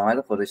بیشترین درآمد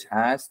خودش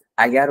هست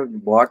اگر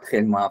بارد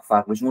خیلی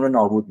موفق باشه اون رو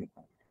نابود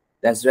میکنه،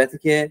 در صورتی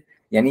که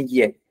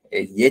یعنی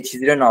یه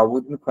چیزی رو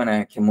نابود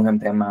میکنه که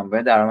مهمترین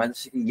منبع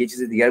درآمدشه که یه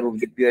چیز دیگر به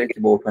وجود بیاره که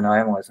با اوپن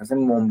های مقایسه مثلا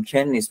ممکن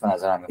نیست. به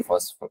نظرم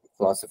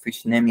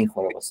فلسفیش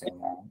نمیخوره واسه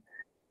من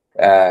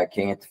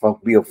که این اتفاق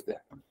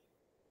بیفته.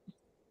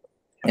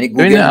 یعنی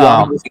گوگل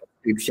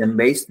سابسکریپشن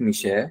بیسد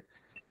میشه،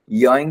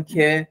 یا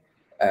اینکه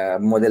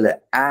مدل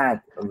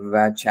اد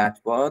و چت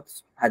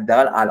بات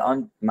حداقل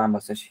الان من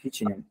واسش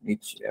هیچ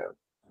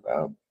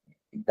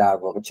در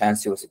واقع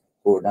چانسی واسه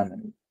بردن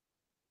نمیدونم.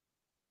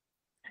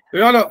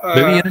 حالا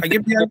اگه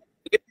بیان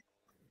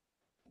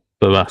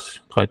ببخش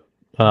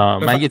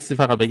من یه چیزی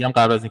فقط بگم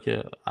قبل از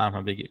اینکه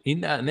ارحم بگی.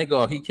 این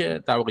نگاهی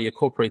که در واقع یه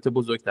کورپوریت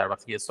بزرگ در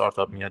وقتی یه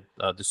استارتاپ میاد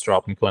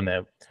دیسراپ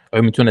میکنه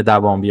آیا میتونه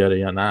دوام بیاره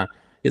یا نه،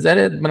 یه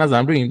ذره به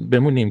نظرم رو این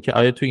بمونیم که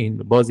آیا تو این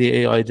بازی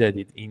ای آی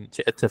جدید این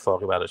چه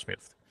اتفاقی براش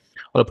میفته.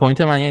 حالا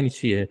پوینت من یعنی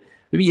چیه؟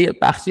 ببین یه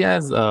بخشی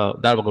از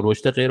در واقع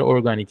رشد غیر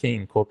ارگانیک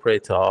این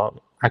کورپوریت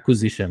ها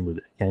اکوزیشن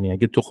بوده. یعنی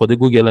اگه تو خود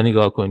گوگل رو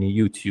نگاه کنی،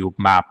 یوتیوب،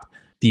 مپ،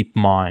 دیپ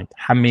مایند،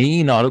 همه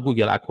اینا رو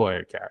گوگل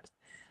اکوایر کرد.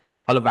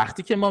 حالا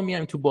وقتی که ما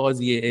میایم تو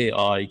بازی ای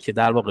آی که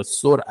در واقع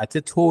سرعت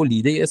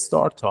تولید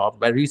استارتاپ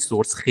و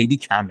ریسورس خیلی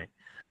کمه،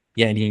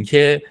 یعنی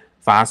اینکه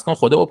فرض کن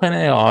خود اوپن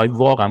ای آی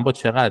واقعا با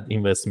چقدر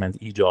اینوستمنت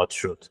ایجاد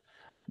شد،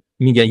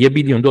 میگه $1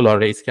 بیلیون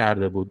ریس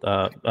کرده بود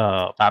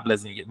قبل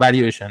از این،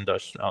 والیویشن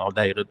داشت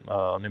دقیقاً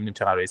نمیدونم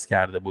چقدر ریس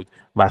کرده بود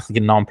وقتی که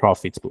نان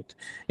پروفیت بود.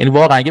 یعنی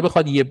واقعا اگه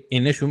بخواد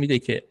این نشون میده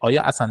که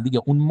آیا اصلا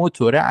دیگه اون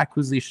موتور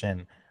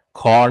اکوزیشن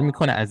کار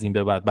میکنه از این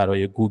به بعد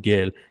برای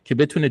گوگل که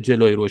بتونه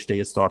جلوی رشد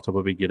استارتاپ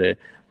رو بگیره،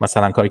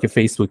 مثلا کاری که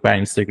فیسبوک بر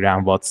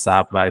اینستاگرام،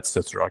 واتساپ و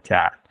اتسترا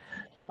کرد،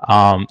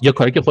 یا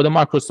کاری که خود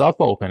مایکروسافت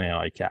با اوپن ای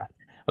آی کرد.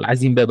 حالا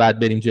از این به بعد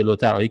بریم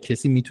جلوتر، آیا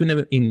کسی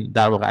میتونه این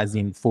در واقع از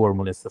این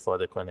فرمول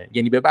استفاده کنه؟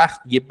 یعنی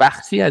یه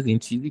بخشی از این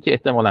چیزی که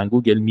احتمالاً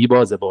گوگل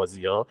میبازه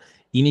بازی‌ها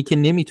اینی که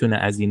نمیتونه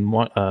از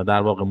این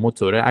در واقع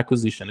موتور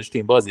اکوزیشنش تو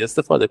این بازی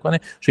استفاده کنه،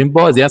 چون این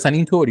بازی اصلا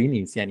اینطوری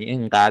نیست. یعنی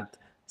اینقدر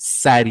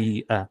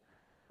سریع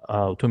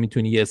تو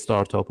میتونی یه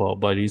استارتاپ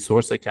با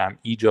ریسورس کم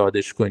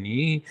ایجادش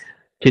کنی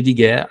که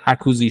دیگه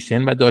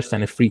اکوزیشن و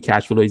داشتن فری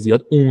کش فلوی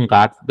زیاد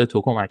اونقدر به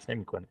تو کمک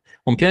نمیکنه.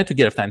 ممکنه تو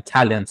گرفتن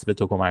تالنت به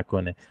تو کمک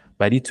کنه،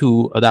 ولی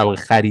تو در واقع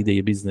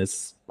خریده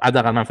بیزنس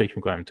حداقل من فکر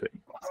میکنم توی.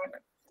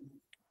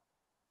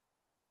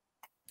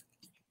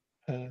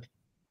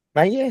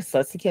 من یه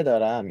احساسی که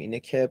دارم اینه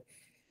که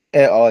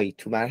AI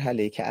تو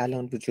مرحله‌ای که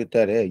الان وجود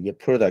داره یه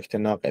پروداکت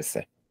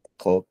ناقصه.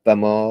 خب و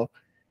ما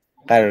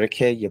قراره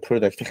که یه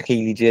پروداکت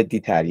خیلی جدی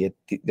تر، یه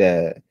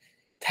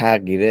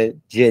تغییر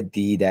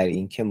جدی در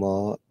این که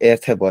ما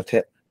ارتباط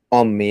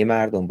عامه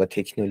مردم با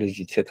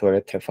تکنولوژی چطور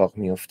اتفاق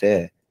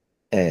میفته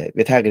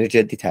به تغییر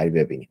جدی تری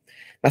ببینیم.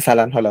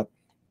 مثلا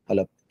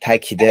حالا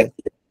تاکید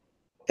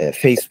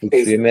فیسبوک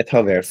روی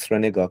متاورس رو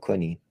نگاه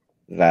کنیم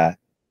و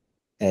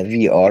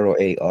VR و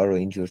AR و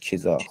اینجور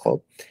چیزا.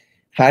 خب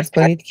فرض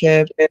کنید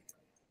که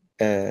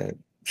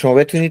شما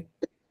بتونید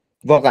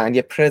واقعا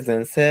یه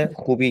پرزنس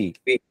خوبی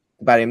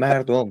برای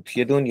مردم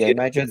توی دنیای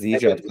مجازی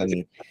ایجاد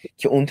کنید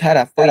که اون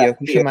طرف با یه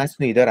هوش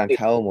مصنوعی دارن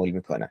تعامل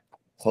میکنن.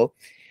 خب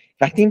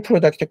وقتی این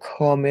پروداکت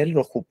کامل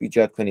رو خوب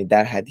ایجاد کنید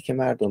در حدی که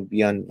مردم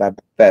بیان و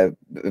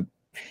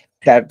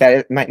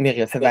در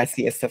مقیاس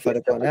وسیع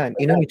استفاده کنن،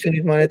 اینو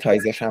میتونید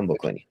مانتایزش هم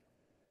بکنید.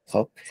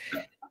 خب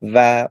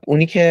و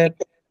اونی که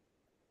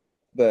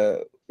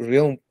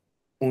روی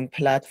اون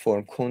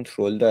پلتفرم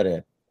کنترل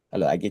داره،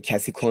 حالا اگه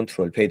کسی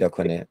کنترل پیدا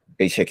کنه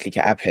به شکلی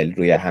که اپل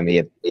روی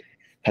همه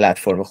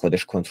پلتفرم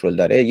خودش کنترل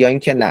داره، یا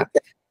اینکه نه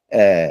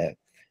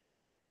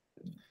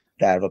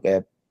در واقع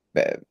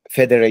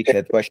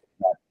فدریتد باشه،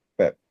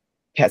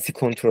 کسی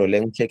کنترل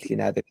اون شکلی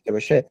نداشته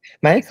باشه،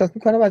 من احساس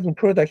میکنم از اون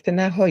پروداکت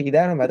نهایی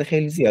درآمد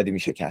خیلی زیادی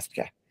میشه کسب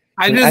کرد.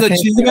 علیرضا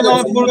چیزی به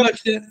نام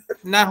پروداکت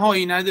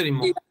نهایی نداریم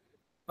ما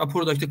و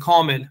پروداکت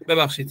کامل.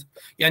 ببخشید،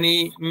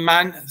 یعنی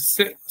من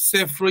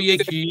 0 و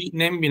 1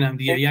 نمیبینم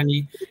دیگه.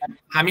 یعنی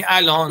همین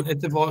الان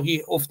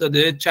اتفاقی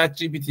افتاده، چت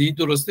جی پی تی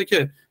درسته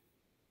که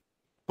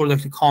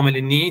پروداکت کامل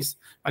نیست،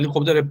 ولی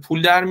خب داره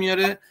پول در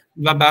میاره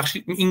و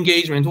بخشی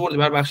اینگیجمنت ورده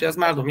بر بخشی از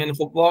مردم. یعنی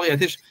خب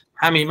واقعیتش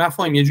همه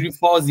مفاهیم یه جوری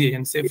فازیه،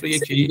 یعنی 0 و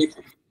 1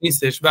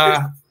 نیستش. و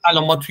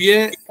الان ما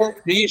توی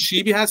یه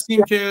شیبی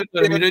هستیم که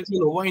داره میره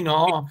جلو و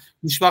اینا،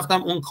 هیچ وقت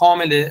هم اون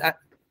کامله.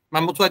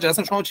 من متوجه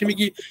هستم شما چی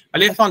میگی،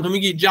 ولی احتمالاً تو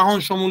میگی جهان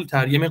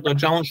شمول‌تر، یه مقدار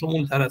جهان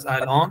شمول‌تر از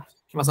الان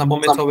که مثلا با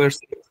متاورس.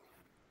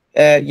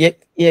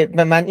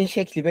 من این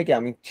شکلی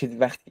بگم، این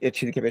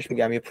چیزی که بهش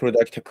میگم یه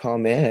پروداکت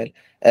کامل،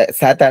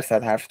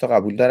 100% حرف تو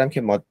قبول دارم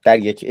که ما در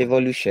یک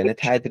ایولوشن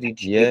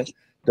تدریجی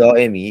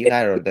دائمی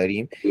قرار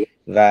داریم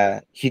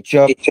و هیچ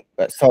جا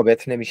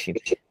ثابت نمیشیم.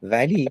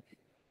 ولی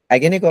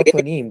اگه نگاه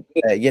کنیم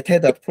یه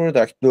تعداد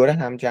پروداکت دور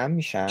هم جمع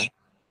میشن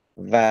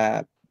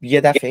و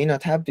یه دفعه اینا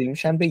تبدیل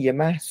میشن به یه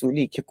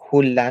محصولی که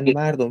کلا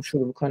مردم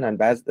شروع میکنن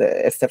باز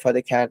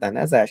استفاده کردن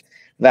ازش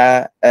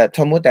و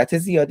تا مدت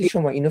زیادی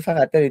شما اینو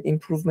فقط دارید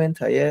ایمپروومنت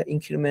های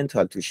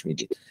اینکریمنتال توش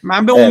میدید.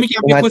 من به اون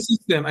میگم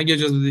اکوسیستم. اگه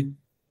اجازه بدید،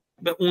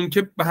 به اون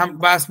که به هم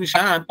وصل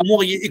میشن، اون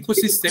موقع یه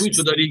اکوسیستمی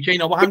تو داری که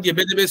اینا با هم دیگه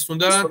بده بستون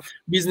دارن،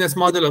 بیزنس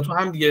مدل ها تو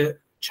هم دیگه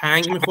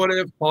چنگ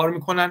میخوره، کار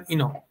میکنن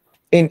اینا.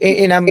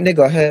 اینم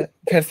نگاه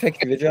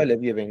پرسپکتیو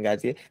جالبیه به این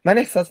قضیه. من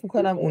احساس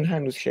میکنم اون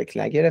هنوز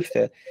شکل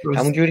نگرفته.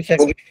 همون جوری که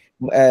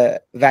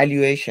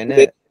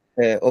والویشن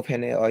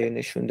اوپن ای آی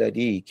نشون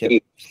دادی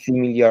که $30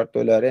 میلیارد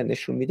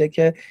نشون میده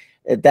که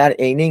در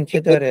عین اینکه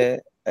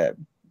داره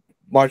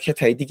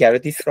مارکت های دیگر رو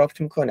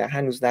دیسراپت میکنه،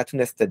 هنوز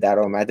نتونسته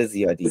درآمد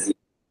زیادی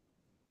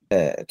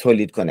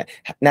تولید کنه.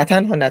 نه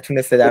تنها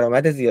نتونسته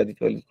درآمد زیادی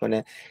تولید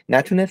کنه،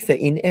 نتونسته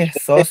این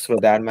احساس رو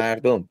در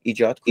مردم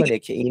ایجاد کنه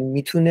که این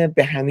میتونه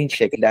به همین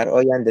شکل در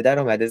آینده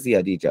درآمد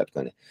زیادی ایجاد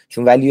کنه،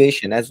 چون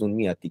والیویشن از اون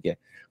میاد دیگه.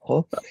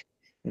 خب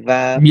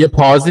و یه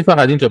پازی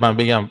فقط اینجا من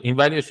بگم، این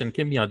والیویشن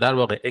که میاد در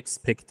واقع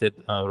expected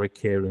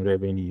recurring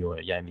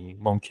revenue، یعنی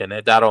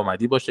ممکنه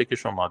درآمدی باشه که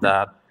شما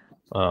در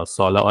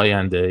سال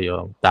آینده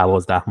یا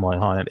 12 ماه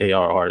آینده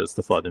ARR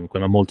استفاده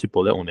میکنه،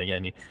 مولتیپل اونه.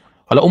 یعنی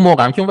حالا اون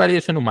موقع هم که اون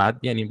والیویشن اومد،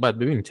 یعنی باید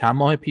ببینیم چند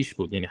ماه پیش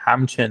بود، یعنی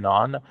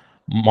همچنان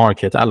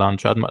مارکت الان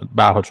شاید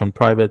به هر حال چون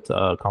پرایوت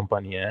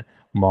کمپانیه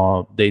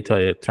ما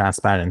دیتا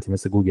ترانسپرنتی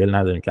مثل گوگل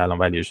نداریم که الان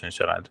والیویشن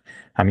چقدر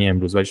همین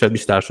امروز، ولی شاید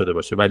بیشتر شده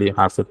باشه. ولی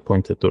حرف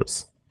پوینت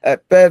درست.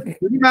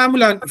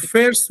 معمولا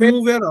فرست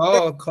موور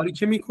ها کاری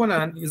که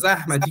میکنن،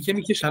 زحمتی که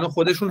میکشن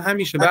خودشون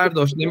همیشه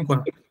برداشت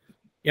نمیکنن.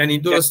 یعنی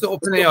درسته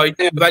اوپن ای آی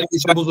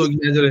والیویشن بزرگی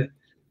نداره،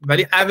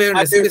 ولی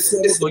اورنس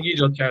بسیار بزرگی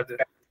ایجاد کرده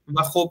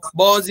و خب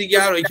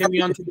بازیگرایی که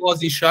میان تو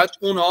بازی شاید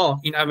اونا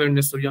این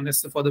اورنس رو بیان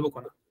استفاده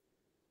بکنن.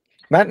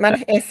 من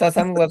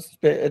احساسم باز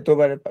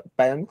دوباره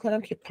بیان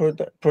میکنم که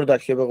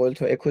پروداکت به قول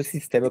تو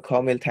اکوسیستم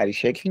کامل تری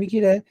شکل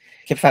میگیره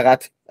که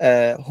فقط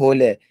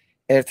حول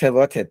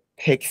ارتباط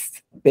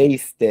تکست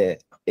بیسد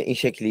این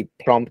شکلی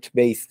پرامپت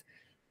بیسد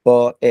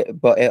با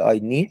ای آی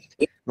نیست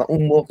و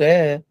اون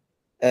موقع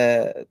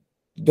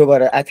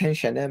دوباره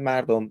اتنشن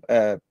مردم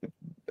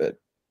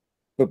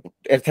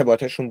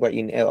ارتباطشون با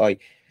این ای آی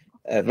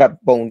و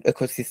با اون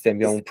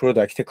اکوسیستم یا اون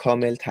پروداکت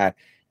کامل تر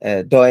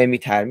دائمی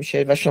تر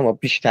میشه و شما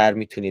بیشتر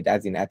میتونید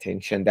از این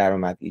اتنشن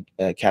درآمد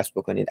کسب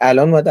بکنید.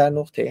 الان ما در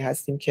نقطه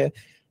هستیم که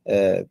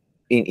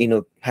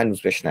اینو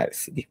هنوز بهش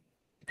نرسیدیم.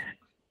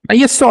 من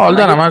یه سوال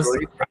دارم از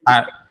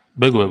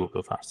بگو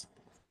بفرست.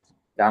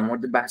 در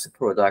مورد بحث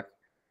پروداکت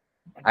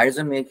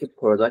عرضه میگه که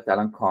پروداکت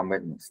الان کامل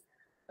نیست.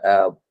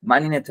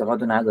 من این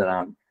اعتقاد رو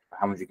ندارم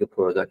همونجوری که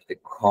پروداکت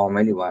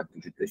کاملی باید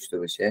وجود داشته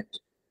باشه.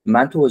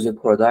 من تو حوزه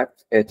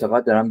پروداکت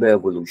اعتقاد دارم به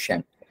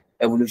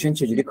اِوولوشن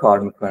چجوری کار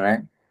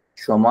میکنه.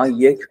 شما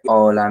یک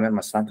عالمه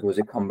مثلا تو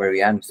حوزه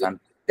کامبریان مثلا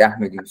 10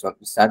 میلیون سال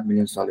پیش 100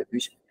 میلیون سال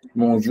پیش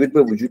موجود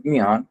به وجود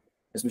میان،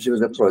 اسمش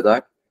حوزه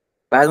پروداکت.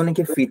 بعد اون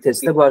که فیت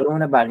تسته بالا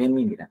اون بقیه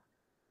میگیرن.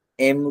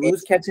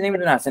 امروز کسی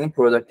نمیدونه اصلا این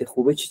پروداکت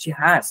خوبه چی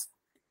هست.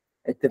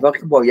 اتفاقی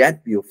که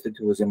باید بیفته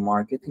تو حوزه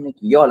مارکت اینه که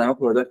یه عالمه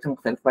پروداکت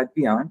مختلف باید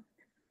بیان،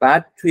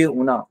 بعد توی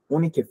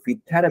اونی که فیت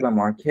تره به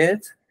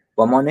مارکت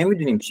با ما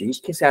نمیدونیم چی،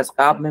 هیچ کسی از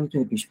قبل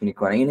نمیتونه پیش بینی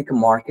کنه. اینه که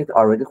مارکت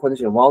آلردی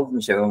خودش اوالو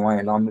میشه و ما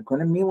اعلام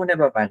میکنه میمونه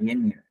و بقیه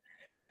میره.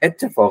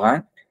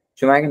 اتفاقا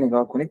شما اگه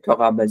نگاه کنید تا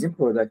قبل از این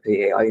پروداکت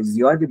ای آی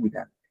زیادی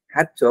بودن.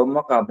 حتی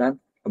ما قبلا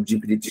جی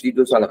پی تی 3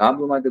 2 سال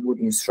قبل اومده بود،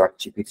 اینستراکت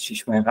جی پی تی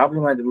 6 ماه قبل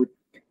اومده بود.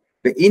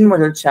 به این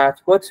مدل چت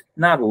بات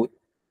نبود.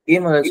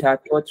 این مدل چت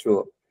بات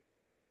رو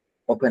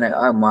اوپن ای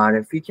آی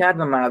معرفی کرد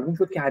و معلوم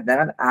شد که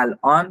حداقل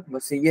الان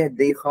واسه یه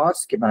عده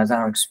خاص که به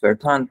نظر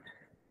اکسپرتان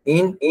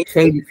این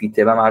خیلی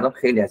فیته و مردم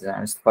خیلی از این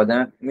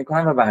استفاده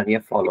میکنن و بقیه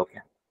فالو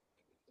کردن.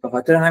 به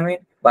خاطر همین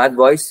باید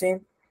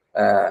وایسیم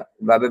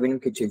و ببینیم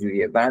که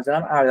چجوریه. به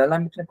نظرم اردل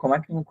هم میتونه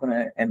کمک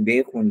میکنه. ام بی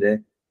ای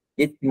خونده.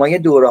 ما یه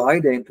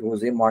دوره‌هایی داریم تو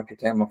حوزه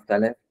مارکتینگ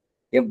مختلف.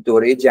 یه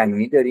دوره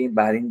جنینی داریم،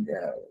 بعد این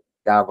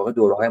در واقع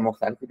دوره‌های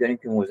مختلفی داریم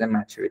که حوزه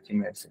مچوریتی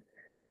میرسه.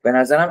 به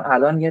نظرم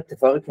الان یه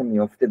اتفاقی که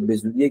میفته به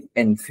زودی یک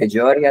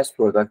انفجاری از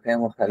پروداکت‌های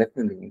مختلف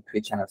می‌بینیم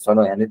توی چند سال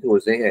آینده تو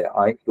حوزه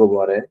آی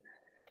دوباره،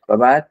 و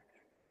بعد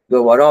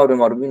دوباره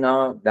آروم آروم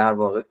اینا در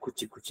واقع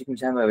کوچیک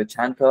میشن و به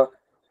چند تا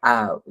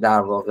در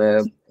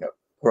واقع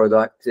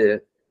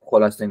پروداکت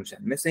خلاصه میشن.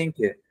 مثل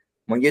اینکه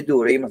ما یه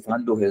دوره مثلا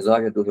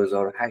 2000 یا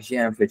 2008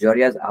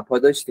 انفجاری از اپا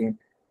داشتیم،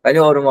 ولی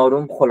آروم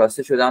آروم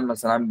خلاصه شدن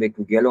مثلا به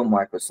گوگل و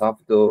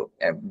مایکروسافت و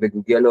به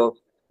گوگل و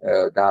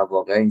در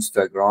واقع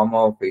اینستاگرام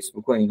و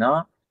فیسبوک و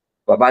اینا،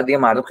 و بعد دیگه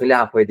مردم خیلی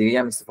اپ‌های دیگه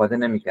هم استفاده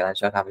نمی‌کردن.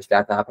 شاید 7 8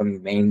 تا اپ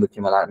مین بود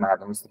که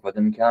مردم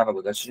استفاده می‌کردن و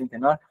گذاشتیم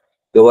کنار.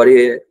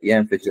 دوباره یه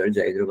انفجار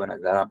جدید رو به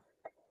نظرم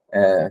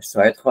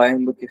شاید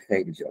خواهیم بود که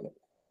خیلی جالب.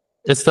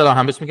 اصطلاحاً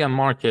هم بهش میگن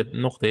مارکت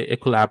نقطه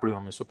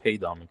اکولیبریومش رو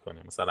پیدا میکنه.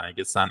 مثلا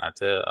اگه صنعت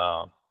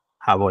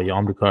هوایی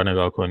آمریکا رو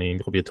نگاه کنیم،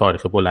 خب یه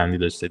تاریخ بلندی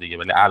داشته دیگه،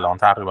 ولی الان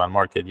تقریبا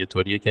مارکت یه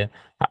طوریه که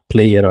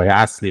پلیرهای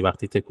اصلی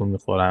وقتی تکون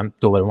میخورن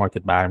دوباره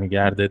مارکت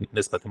برمیگرده،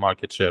 نسبت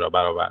مارکت شیر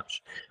برابر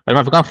میشه. ولی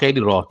من فکر کنم خیلی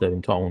راه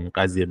داریم تا اون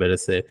قضیه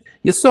برسه.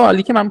 یه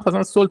سوالی که من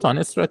می‌خواستم سلطان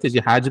استراتژی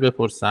حج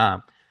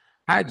بپرسم.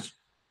 حج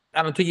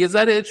الان تو یه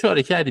ذره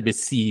اشاره کردی به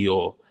سی ای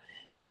او،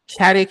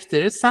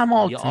 کاراکتر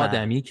سمالت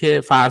آدمی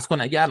که فرض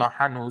کن اگه الان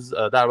هنوز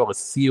در واقع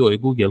سی او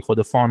گوگل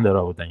خود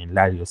فاوندرها بودن، این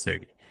لری و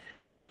سرگی،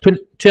 تو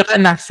چقدر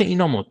نقش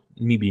اینا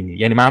میبینی؟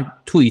 یعنی من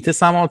توییت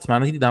سمالت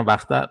من دیدم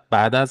وقت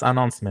بعد از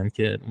انانسمنت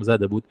که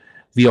زده بود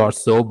we are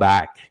so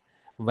back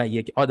و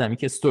یک آدمی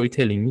که استوری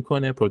تلینگ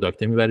میکنه،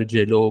 پروداکت میبره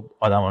جلو،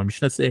 آدما رو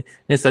میشناسه،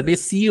 نسبت به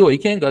سی او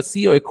که انگار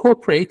سی او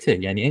کورپوریت،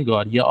 یعنی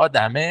انگار یه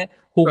آدم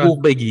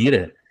حقوق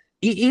بگیره.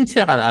 این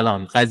چقدر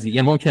الان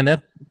قضیه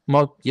ممکنه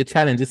ما یه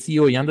چالش سی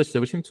او هم داشته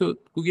باشیم تو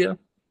گوگل؟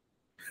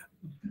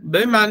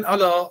 ببین من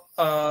حالا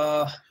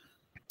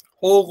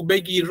حقوق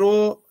بگیر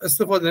رو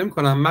استفاده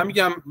نمی‌کنم. من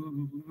میگم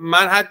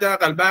من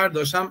حداقل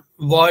برداشتم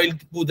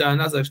وایلد بودن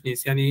ازش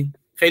نیست، یعنی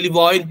خیلی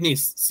وایلد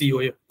نیست سی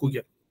او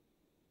گوگل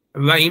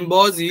و این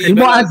بازی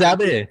خیلی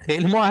مؤدبه،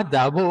 خیلی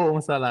مؤدب و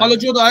مثلا حالا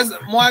جدا از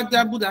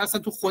مؤدب بودن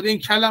اصلا تو خود این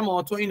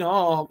کلمات و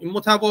اینا، این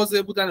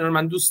متواضع بودن رو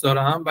من دوست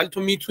دارم، ولی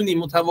تو میتونی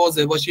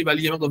متواضع باشی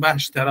ولی یه مقدار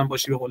وحشی‌تر هم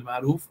باشی به قول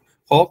معروف.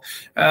 خب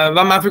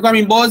و من فکر کنم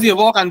این بازی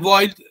واقعا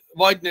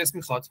وایلدنس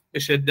میخواد به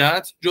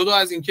شدت، جدا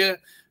از اینکه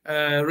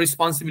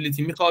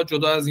ریسپانسیبیلیتی میخواد،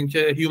 جدا از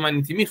اینکه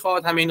هیومانیتی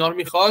میخواد، همه اینا رو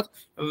میخواد،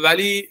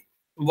 ولی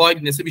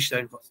وایلدنس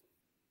بیشتر میخواد.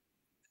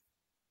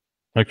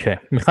 اوکی،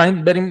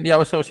 میخوایم بریم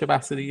یواش یواش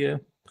بحث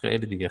دیگه،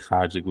 خیلی دیگه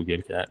خرج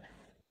گوگل کرد.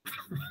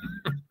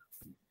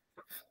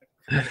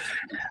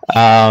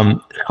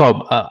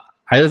 خب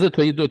علیرضا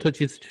تو دو تا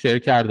چیز شیر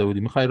کرده بودی،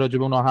 میخوای راجع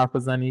به اونها حرف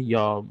بزنی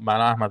یا من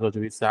و احمد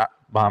راجع به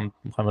با هم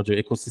میخوایم راجع به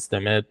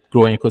اکوسیستم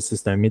گروینگ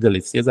اکوسیستم میدل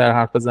ایست یه ذره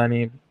حرف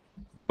بزنیم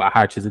و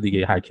هر چیز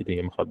دیگه هر کی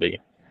دیگه میخواد بگه؟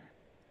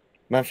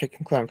 من فکر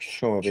میکنم که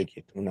شما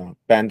بگید، اونا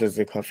به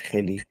اندازه کافی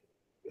خیلی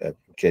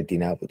جدی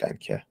نبودن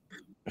که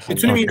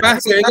میتونیم این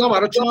بحث ادامه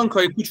رو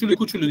چانکای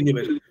کوچولو دیگه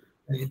بریم.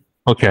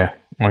 اوکی.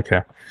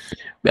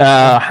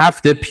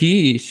 هفته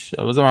پیش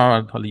بذار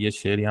من حالا یه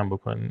شعری هم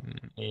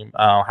بکنیم.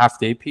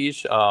 هفته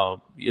پیش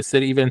یه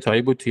سری ایونت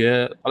هایی بود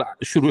توی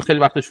خیلی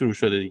وقت شروع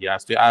شده دیگه،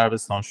 از توی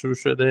عربستان شروع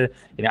شده،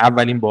 یعنی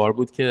اولین بار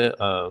بود که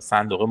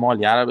صندوق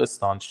مالی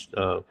عربستان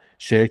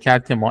شیر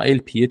کرد که ما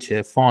LP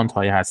چه فاند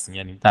هایی هستیم،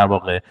 یعنی در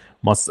واقع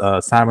ما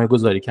سرمایه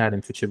گذاری کردیم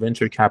تو چه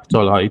ونچر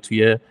کپیتال هایی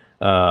توی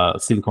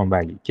سیلیکون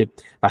ولی، که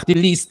وقتی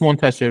لیست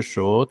منتشر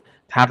شد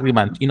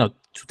تقریبا اینا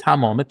تو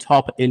تمام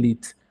تاپ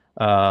الیت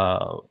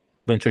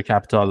ونچر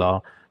کپیتال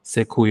ها،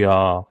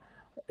 سکویا،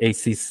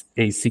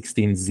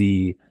 A16Z،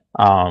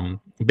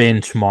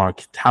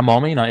 بنچمارک،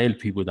 تمام اینا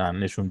LP بودن،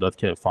 نشون داد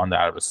که فاند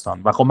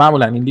عربستان. و خب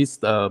معمولا این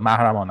لیست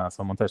محرمانه است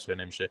و منتشر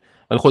نمیشه،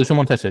 ولی خودشون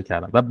منتشر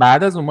کردن. و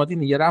بعد از اون ما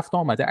دیدیم یه رفت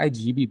آمده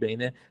عجیبی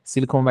بین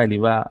سیلیکون ولی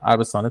و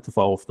عربستان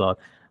اتفاق افتاد.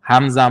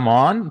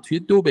 همزمان توی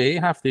دبی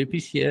هفته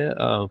پیش یه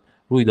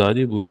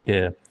رویدادی بود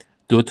که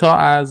دو تا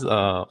از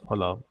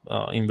حالا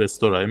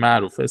اینوستورهای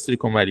معروف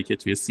سیلیکون ولی که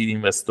توی سید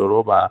اینوستور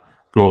و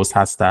گروس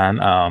هستن،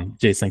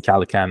 جیسون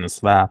کالکانس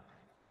و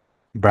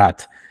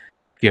براد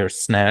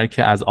گرسنر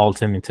که از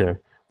آلتیمیتر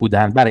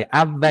بودن، برای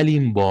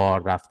اولین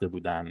بار رفته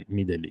بودن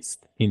میدل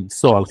ایست. این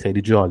سوال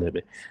خیلی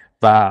جالبه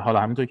و حالا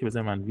همینطور که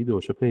بذار من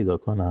ویدیوشو پیدا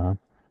کنم.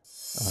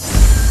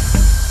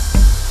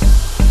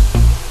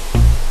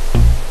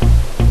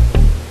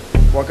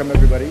 Welcome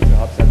everybody to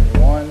Hub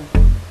 71.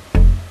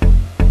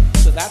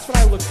 So that's what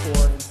I look for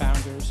in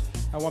founders.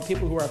 I want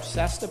people who are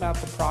obsessed about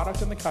the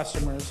product and the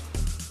customers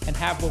and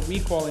have what we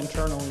call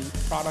internally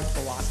product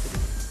velocity.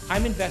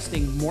 I'm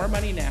investing more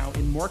money now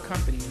in more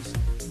companies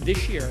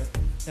this year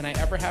than I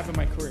ever have in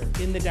my career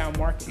in the down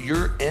market.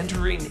 You're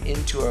entering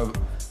into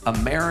a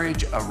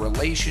marriage, a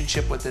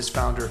relationship with this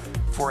founder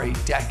for a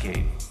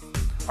decade.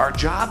 Our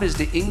job is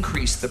to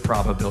increase the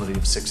probability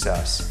of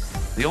success.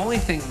 The only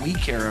thing we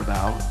care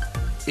about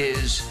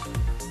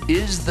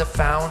is the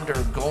founder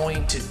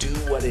going to do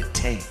what it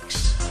takes?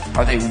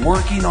 Are they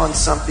working on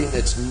something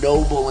that's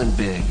noble and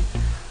big?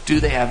 Do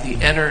they have the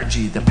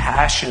energy, the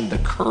passion,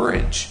 the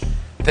courage,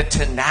 the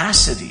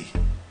tenacity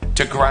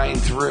to grind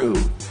through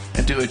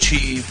and to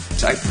achieve?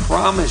 So I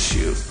promise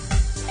you,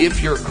 if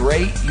you're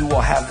great, you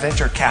will have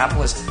venture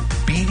capitalists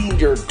beating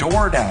your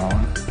door down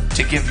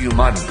to give you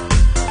money.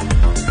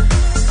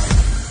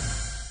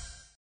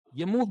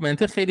 یه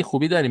موومنت خیلی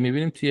خوبی داریم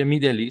میبینیم توی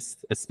میدل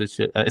ایست،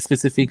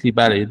 اسپسیفیکلی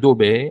برای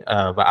دبی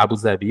و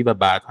ابوظبی و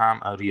بعد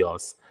هم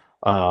ریاض،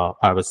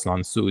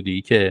 عربستان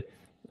سعودی، که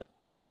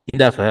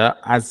این دفعه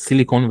از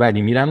سیلیکون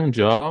ولی میرن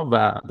اونجا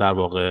و در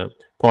واقع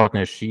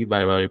پارتنرشیپ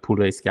برای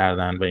پول ریس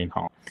کردن و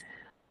اینها.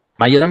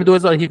 من یادم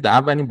 2017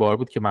 اولین بار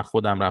بود که من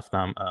خودم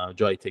رفتم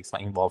جای تکس و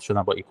اینوالو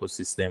شدم با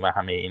اکوسیستم و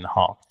همه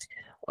اینها.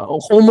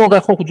 خب اون موقع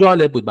خب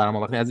جالب بود برام،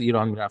 وقتی از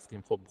ایران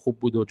میرفتیم خب خوب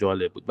بود و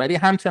جالب بود، ولی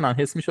همچنان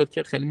حس میشد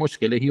که خیلی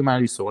مشکل هیومن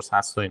ریسورس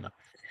هست و اینا.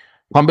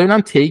 من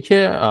ببینم تیک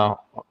فکر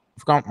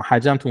کنم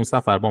حجم تو اون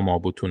سفر با ما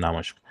بود تو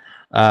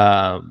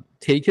نمایشگاه،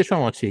 تیک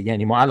شما چیه؟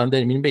 یعنی ما الان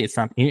داریم میریم به این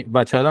سمت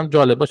و چقدر هم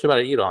جالب باشه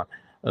برای ایران،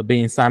 به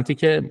این سمتی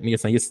که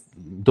مثلا یه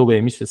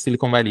دبی میشه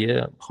سیلیکون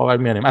ولی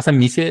خاورمیانه مثلا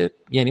میشه،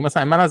 یعنی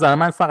مثلا من نظر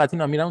من فقط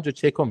اینا میرن اونجا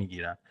چکو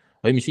میگیرن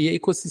و میشه یه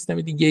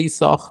اکوسیستم دیگه ای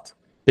ساخت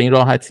به این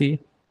راحتی.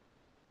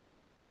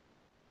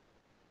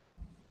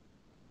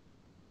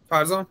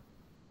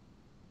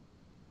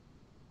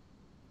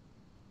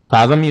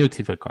 فرضاً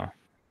میوتی فکر کنم.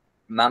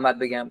 من باید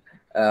بگم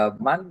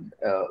من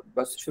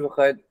راستش رو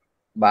بخواید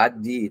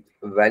بعد دید،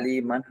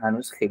 ولی من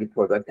هنوز خیلی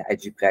پروداکت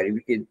عجیب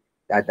غریبی که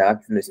در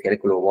درب تو اسکیل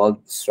گلوبال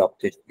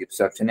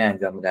دیسراپشن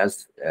انجام میده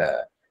از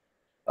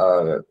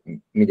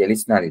میدل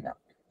ایست ندیدم.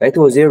 ولی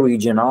تو حوزه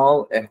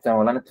ریجنال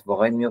احتمالاً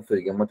اتفاقایی میفته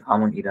دیگه. ما تو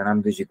همون ایران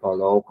هم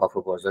دیجیکالا و کافه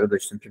بازار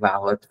داشتیم که به هر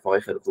حال اتفاقای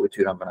خیلی خوبی تو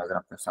ایران به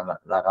نظرم تونستن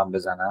رقم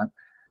بزنن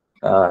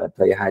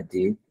تا یه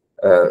حدی.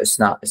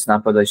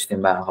 اسنپ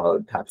داشتیم، به هر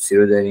حال تپسی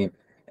رو داریم،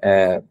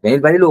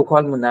 ولی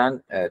لوکال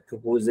موندن. تو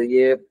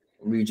حوزه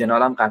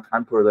ریجنال هم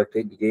قطعا پروداکت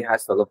دیگه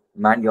هست، حالا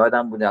من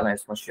یادم بوده الان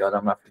اسمش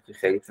یادم رفته که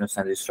خیلی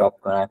تونستن دیسراپ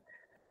کنن،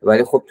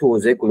 ولی خب تو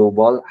حوزه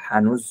گلوبال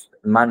هنوز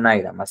من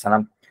ندیدم.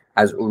 مثلا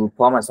از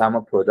اروپا مثلا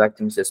ما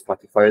پروداکتی مثل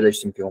اسپاتیفای رو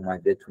داشتیم که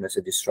اومده تونست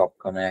دیسراپ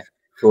کنه،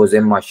 تو حوزه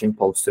ماشین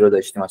پولستر رو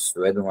داشتیم از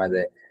سوئد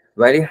اومده،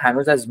 ولی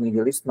هنوز از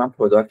میدل ایست من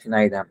پروداکتی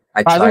ندیدم.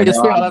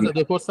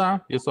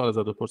 یه سوال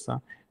ازت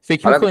بپرسم.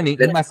 فکر می‌کنی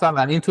این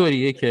مثلا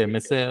اینطوریه که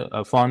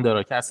مثل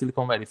فاندرها که از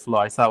سیلیکون ولی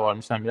فلای سوار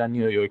میشن میرن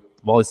نیویورک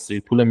وال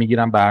استریت پول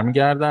میگیرن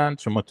برمیگردن،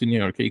 شما تو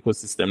نیویورک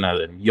اکوسیستم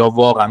نداریم، یا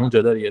واقعا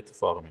اونجا داره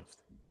اتفاق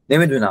میفته؟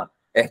 نمیدونم،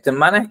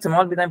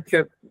 احتمال میدم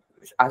که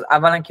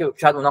اولا که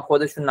شاید اونا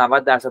خودشون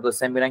 90%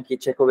 واسه میرن که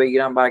چکو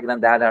بگیرن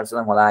برگردن، 10%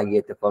 هم حالا اگه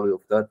اتفاقی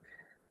افتاد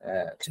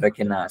چرا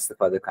که نه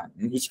استفاده کنن.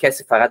 هیچ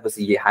کسی فقط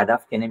واسه یه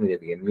هدف که نمیره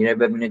دیگه، میره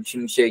ببینه چی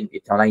میشه،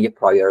 مثلا یه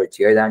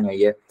پرایوریتی دادن یا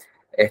یه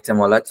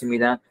احتمالاتی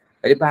میدن،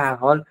 ولی به هر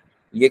حال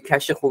یه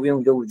کش خوبی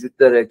اونجا وجود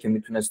داره که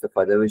میتونه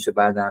استفاده بشه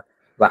بعدن.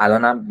 و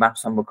الان هم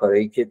مخصوصا با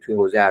کارهایی که توی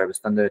حوزه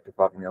عربستان داره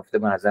اتفاق میفته،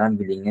 به نظرم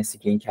ویلینگنسی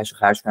که این کشو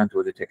خرج کنن تو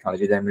حوزه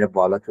تکنولوژی داره میره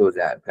بالا تو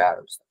حوزه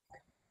عربستان.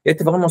 یه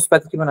اتفاق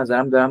مثبتی که به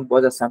نظرم دارم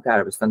باز از سمت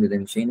عربستان دیده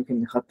میشه اینه که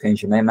میخواد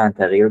تنشن‌های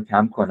منطقه‌ای رو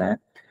کم کنه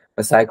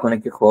و سعی کنه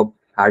که خب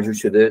هر جور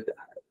شده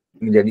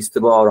میدل ایست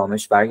با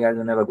آرامش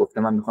برگردونه و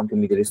گفته من میخوام که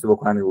میدل ایست رو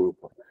بکنم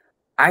اروپا.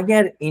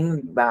 اگر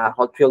این به هر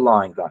حال توی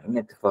لانگ ران این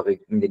اتفاقی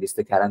میدل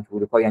ایست کردن تو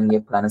اروپا، یعنی یه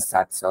پلن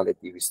 100 سال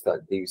 200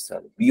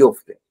 سال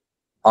بیفته،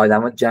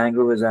 آدما جنگ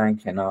رو بذارن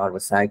کنار و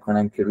سعی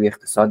کنن که روی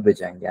اقتصاد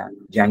بجنگن،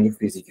 جنگ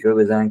فیزیکی رو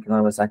بذارن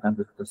کنار و سعی کنن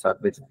تو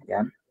اقتصاد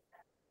بجنگن،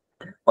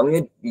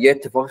 همین یه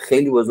اتفاق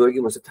خیلی بزرگی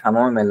واسه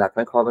تمام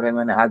ملت‌های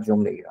خاورمیانه از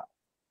جمله ایران.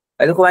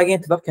 ولی خب اگه این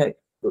اتفاق که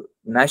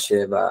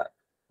نشه و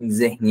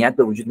ذهنیت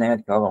به وجود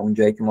نیاد که آقا اون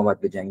جایی که ما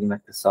باید بجنگیم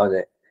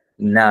اقتصاده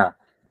نه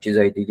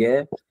چیزای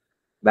دیگه،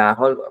 به هر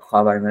حال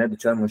خاورمیانه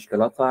دچار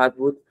مشکلات خواهد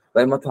بود.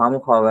 ولی ما تو همون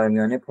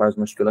خاورمیانه پر از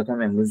مشکلات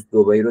هم امروز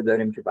دبی رو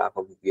داریم که به هر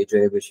حال یه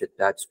جایی به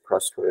شدت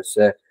پراسپرس،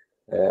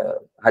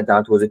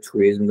 حداقل تو حوزه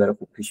توریسم داره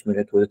خوب پیش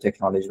میره، تو حوزه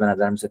تکنولوژی به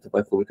نظر میاد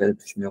اتفاقی خوبی داره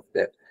توش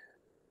میفته.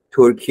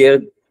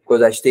 ترکیه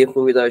گذشته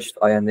خوبی داشت،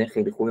 آینده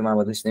خیلی خوبی من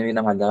واسش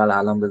نمیبینم، حداقل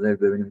الان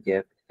ببینیم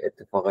که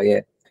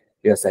اتفاقای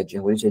ریاست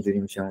جمهوری چجوری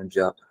میشه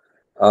اونجا.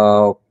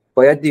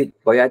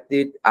 باید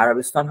دید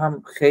عربستان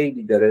هم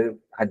خیلی داره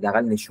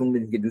حداقل نشون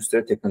میده که دوست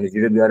داره تکنولوژی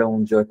رو بیاره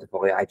اونجا،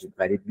 اتفاقای عجیب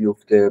غریب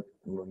بیفته،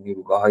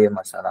 نیروگاه‌های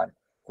مثلا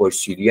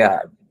خورشیدی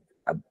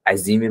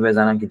عظیمی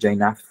بزنن که جای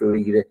نفت رو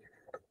بگیره.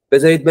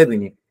 بذارید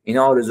ببینیم،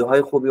 اینا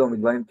آرزوهای خوبی،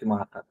 امیدواریم که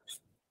محقق بشه.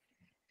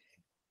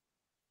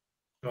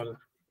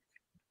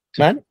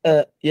 من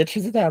یه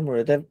چیزی در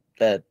مورد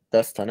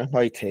داستان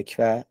های تک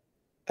و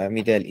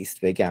میدل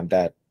ایست بگم.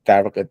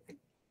 در واقع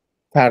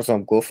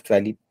فرضم گفت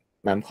ولی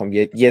من میخوام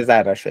یه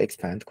ذره‌شو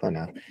اکسپند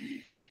کنم.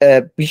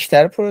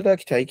 بیشتر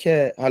پروداکت هایی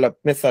که حالا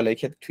مثالایی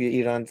که توی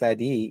ایران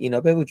زدی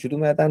اینا به وجود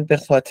اومدن به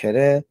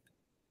خاطر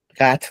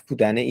قطع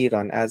بودن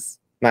ایران از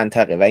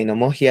منطقه و اینا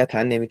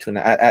ماهیتاً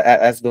نمیتونن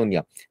از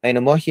دنیا و اینا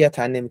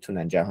ماهیتاً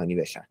نمیتونن جهانی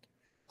بشن.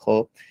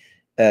 خب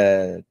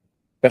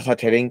به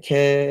خاطر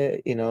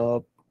اینکه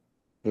اینا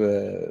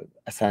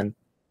اصلا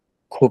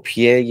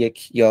کپی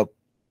یک یا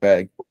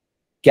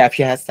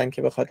گپی هستن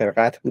که به خاطر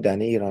قطع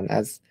بودن ایران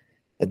از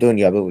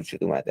دنیا به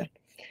وجود اومده.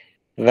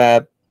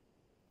 و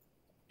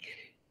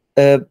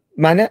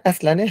من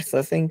اصلا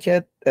احساس این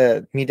که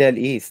میدل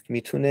ایست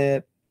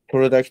میتونه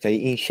پروداکت های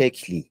این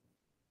شکلی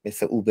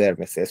مثل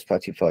اوبر، مثل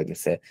اسپاتیفای،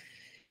 مثل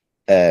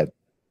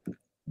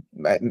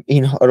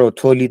اینها رو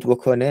تولید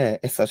بکنه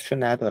احساسشو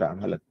ندارم.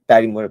 حالا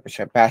در این مورد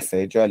بشه بحث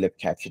جالب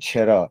کرد که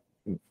چرا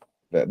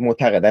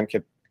معتقدم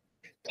که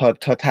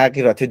تا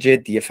تغییرات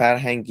جدی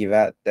فرهنگی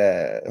و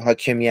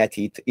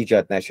حاکمیتی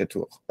ایجاد نشه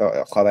تو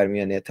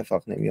خاورمیانه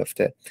اتفاق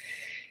نمیفته.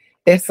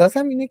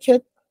 احساسم اینه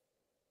که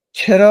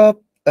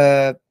چرا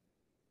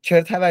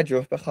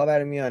توجه به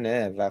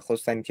خاورمیانه و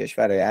خصوصا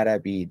کشورهای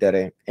عربی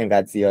داره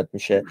اینقدر زیاد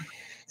میشه.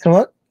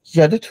 شما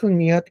یادتون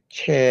میاد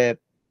که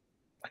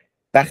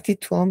وقتی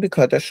تو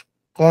آمریکا داشت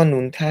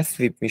قانون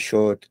تصویب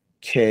میشد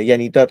که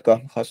یعنی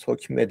دادگاه میخواست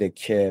حکم بده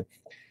که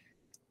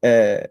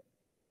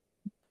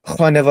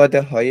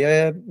خانواده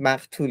های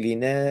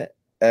مقتولین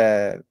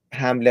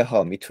حمله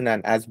ها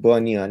میتونن از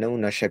بانیان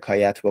اونا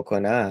شکایت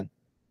بکنن،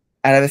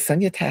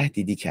 عربستان یه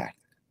تهدیدی کرد.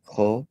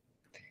 خب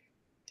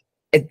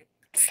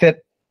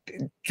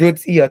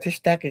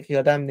جزئیاتش دقیق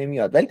یادم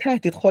نمیاد ولی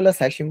تهدید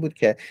خلاصش این بود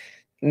که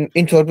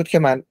اینطور بود که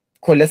من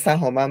کل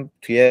سهامم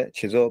توی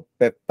چیزو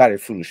برای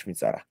فروش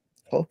میذارم.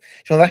 خب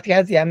شما وقتی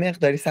از یه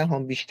مقداری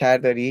سهام بیشتر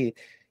دارید،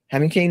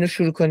 همین که اینو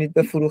شروع کنید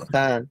به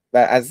فروختن و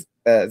از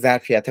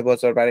ظرفیت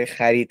بازار برای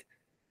خرید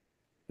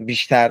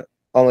بیشتر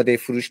آماده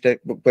فروش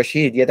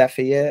باشید، یه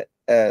دفعه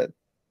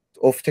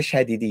افت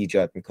شدیدی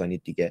ایجاد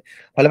میکنید دیگه.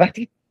 حالا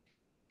وقتی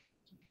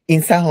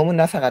این سهامو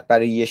نه فقط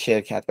برای یه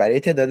شرکت، برای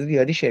تعداد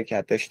زیادی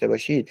شرکت داشته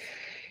باشید،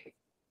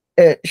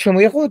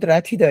 شما یه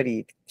قدرتی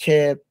دارید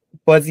که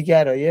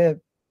بازیگرای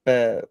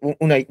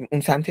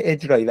اون سمت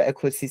اجرایی و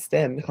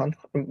اکوسیستم میخوان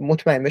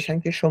مطمئن بشن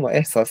که شما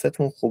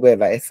احساستون خوبه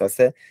و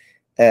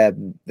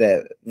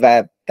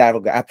و در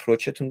واقع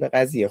اپروچتون به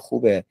قضیه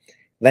خوبه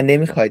و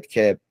نمیخواید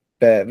که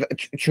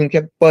چون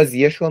که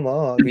بازی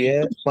شما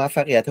روی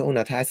موفقیت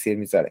اونا تاثیر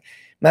میذاره.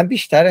 من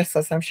بیشتر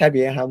احساسم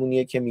شبیه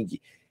همونیه که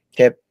میگی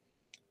که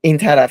این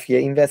طرف یه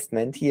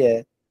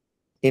اینوستمنتیه،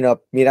 اینا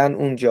میرن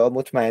اونجا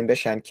مطمئن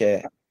بشن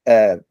که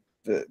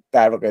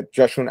در واقع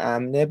جاشون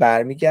امنه،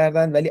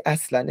 برمیگردن، ولی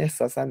اصلا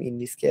احساسم این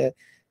نیست که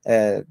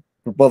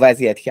با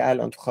وضعیتی که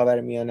الان تو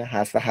خاورمیانه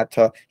هست و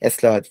حتی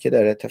اصلاحاتی که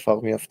داره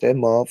اتفاق میفته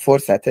ما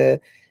فرصت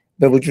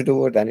به وجود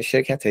آوردن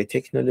شرکت‌های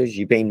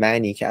تکنولوژی به این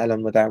معنی که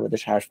الان ما در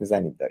موردش حرف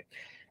میزنیم داریم.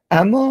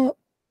 اما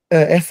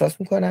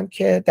احساس میکنم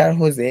که در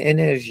حوزه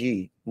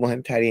انرژی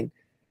مهمترین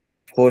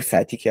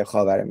فرصتی که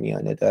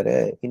خاورمیانه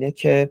داره اینه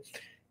که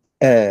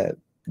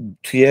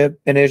توی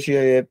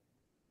انرژی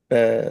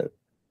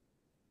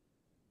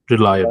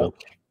reliable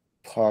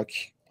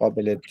پاک،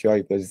 قابل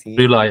جایگزین،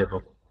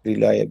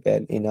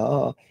 reliable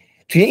اینا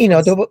توی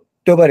اینا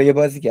دوباره یه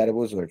بازیگر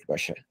بزرگ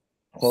باشه.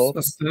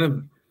 خب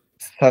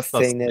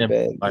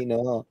sustainable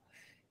اینا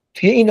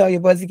توی اینا یه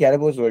بازیگر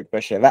بزرگ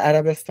باشه و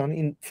عربستان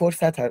این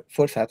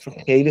فرصت رو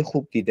خیلی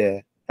خوب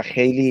دیده و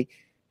خیلی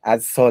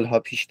از سالها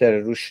پیش داره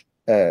روش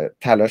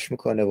تلاش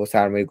میکنه و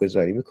سرمایه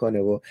گذاری میکنه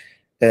و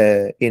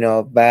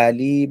اینا.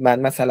 ولی من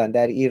مثلا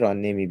در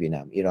ایران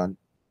نمیبینم، ایران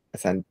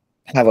مثلا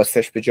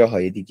حواسش به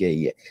جاهای دیگه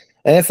ایه.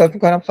 احساس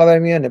میکنم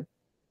خاورمیانه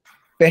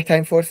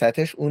بهترین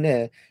فرصتش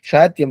اونه.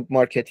 شاید یه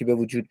مارکتی به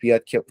وجود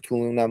بیاد که تو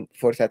اونم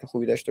فرصت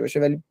خوبی داشته باشه،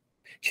 ولی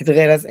چیزی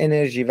غیر از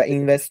انرژی و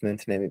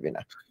اینوستمنت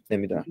نمیبینم.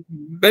 نمیدونم.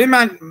 ببین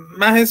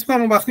من حس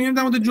می‌کنم وقتی می‌بینیم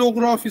در مورد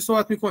جغرافی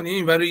صحبت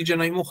می‌کنیم و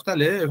ریجن‌های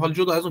مختلف، حالا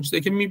جدا از اون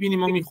چیزایی که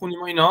می‌بینیم و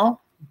می‌خونیم و اینا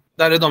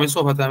در ادامه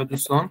صحبت هم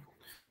دوستان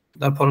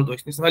در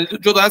پارادوکس نیست، ولی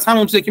جدا از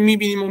همون چیزایی که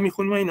می‌بینیم و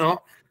می‌خونیم و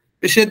اینا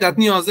به شدت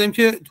نیازیم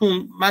که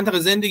تو منطقه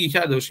زندگی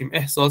کرده باشیم،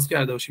 احساس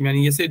کرده باشیم.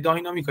 یعنی یه سری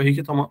داینامیکایی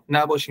که تا ما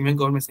نباشیم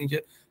انگار مثل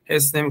اینکه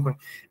حس نمی‌کنیم.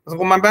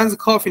 مثلا من بنز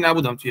کافی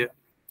نبودم توی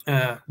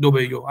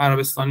دبی و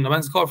عربستان، اینا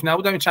بنز کافی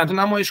نبودم، چند تا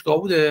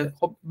نمایشگاه بوده.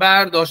 خب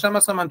برداشتم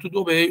مثلا من تو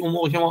دبی اون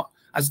موقع که ما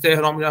از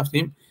تهران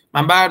می‌رفتیم،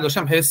 من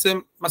برداشتم حس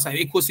مثلا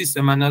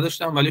اکوسیستم من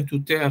نداشتم، ولی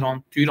تو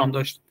تهران تو ایران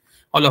داشتم.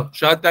 حالا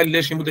شاید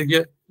دلیلش این بوده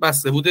که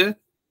بسته بوده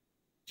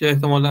که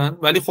احتمالاً،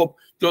 ولی خب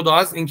جدا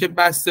از اینکه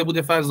بسته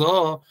بوده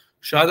فضا،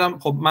 شاید هم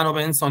خب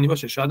منابع انسانی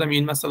باشه، شاید هم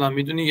این مثلا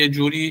میدونی یه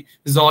جوری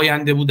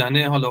زاینده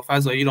بودنه حالا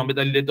فضای ایران به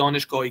دلیل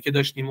دانشگاهی که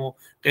داشتیم و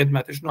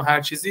خدمتشون و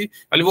هر چیزی،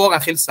 ولی واقعا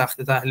خیلی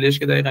سخته تحلیلش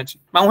که دقیقاً چی.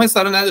 من اون حس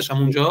رو نداشتم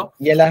اونجا.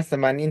 یه لحظه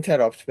من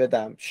اینتراپت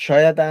بدم،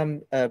 شاید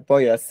هم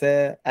بایاس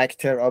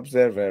اکتر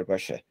ابزرور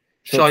باشه.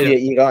 شاید توی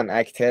ایران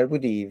اکتر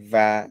بودی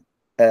و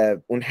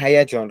اون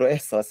هیجان رو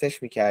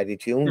احساسش میکردی،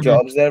 توی اونجا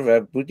ابزرور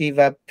بودی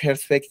و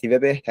پرسپکتیو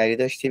بهتری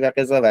داشتی و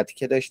قضاوتی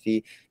که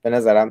داشتی به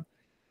نظرم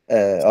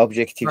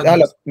ابجکتیو،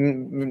 حالا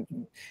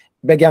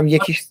بگم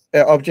یکیش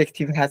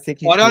ابجکتیو هست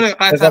یکیش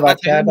قضاوت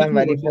کردم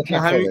ولی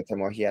متفاوت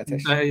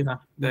ماهیتش.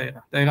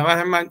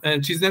 دقیقاً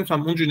من چیز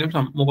نمیتونم اونجوری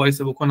نمیتونم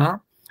مقایسه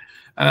بکنم.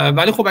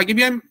 ولی خب اگه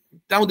بیایم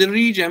در مورد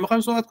ریجن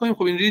میخوایم صحبت کنیم،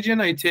 خب این ریجن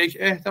های تک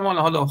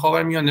احتمالاً حالا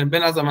خاورمیانه به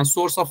نظر من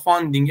سورس آف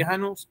فاندینگ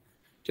هنوز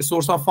که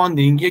سورس آف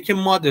فاندینگیه که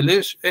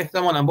مدلش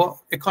احتمالاً با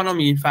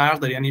اکانومی فرق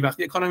داره. یعنی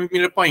وقتی اکانومی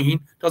میره پایین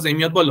تازه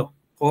میاد بالا،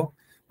 خب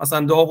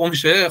مثلا داغون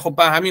شه، خب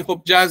به همین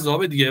خب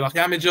جذابه دیگه. وقتی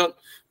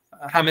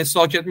همه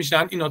ساکت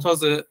میشن اینا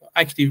تازه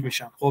اکتیو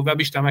میشن، خب و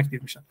بیشتر اکتیو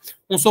میشن.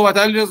 اون صحبت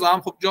علیرضا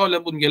هم خب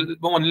جالب بود، میگه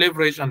با من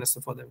لورج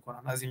استفاده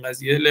میکنن از این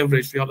قضیه،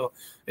 لورج یا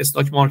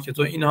استاک مارکت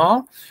و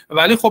اینها.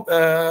 ولی خب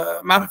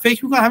من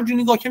فکر میکنم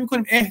همینجوری نگاه که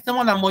میکنیم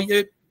احتمالاً ما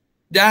یه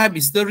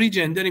 10-20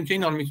 ریجن داریم که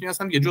اینا رو میتونیم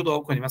اصلا دیگه جدا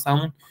کنیم. مثلا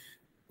اون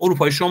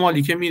اروپای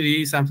شمالی که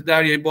میری سمت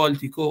دریای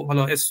بالتیک و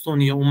حالا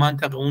استونیا اون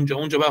منطقه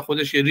اونجا بر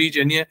خودش یه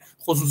ریجنی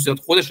خصوصیات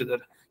خودش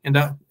داره. یعنی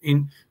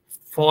این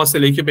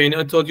فاصله که بین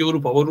اتحادیه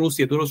اروپا و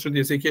روسیه درست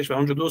شده، سه کشور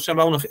اونجا درست شدن و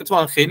اون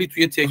اتفاقا خیلی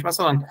توی تک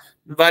مثلا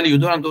ولیو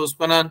دارن درست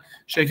کنن،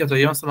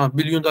 شرکت‌های مثلا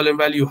بیلیون دلار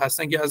ولیو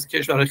هستن که از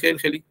کشورهای خیلی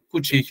خیلی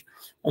کوچیک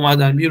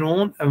اومدن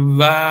بیرون.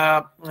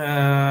 و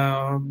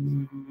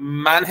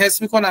من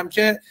حس میکنم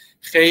که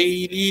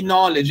خیلی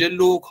نالج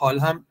لوکال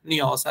هم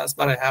نیاز هست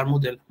برای هر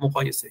مدل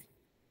مقایسه.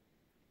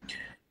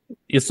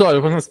 یه سوال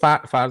بپرسم،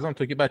 فرضاً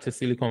تو که بچه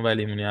سیلیکون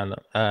ولی مونی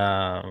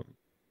الان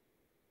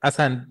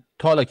اصلا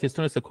تا حالا کسی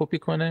تونسته کپی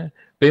کنه؟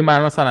 به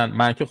من مثلا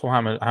من که خب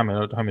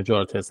همه جا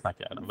رو تست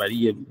نکردم، ولی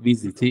یه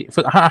ویزیتی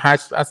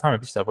از همه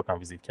بیشتر فکرم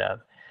ویزیت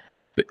کرد.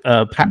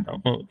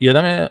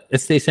 یادم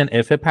استیشن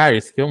اف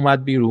پاریس که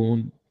اومد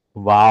بیرون،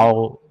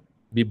 واو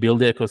we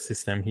build the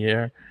ecosystem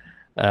here.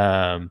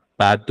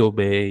 بعد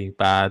دبی،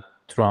 بعد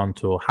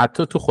تورنتو،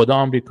 حتی تو خود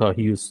آمریکا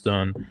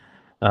هیوستن،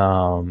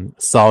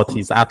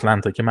 ساوتیز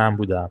اتلانتا که من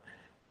بودم.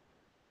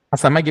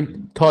 اصلا مگه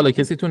تا حالا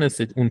کسی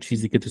تونسته اون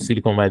چیزی که تو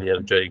سیلیکون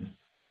ولی جایی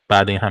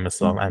بعد این همه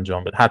سال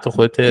انجام بده؟ حتی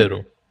خود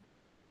تهران.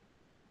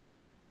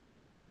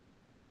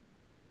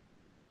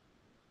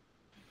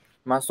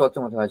 من سوالت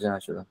متوجه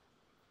نشدم.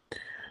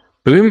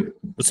 ببین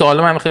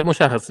سوال من خیلی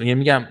مشخصه، یعنی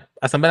میگم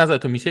اصلا به نظر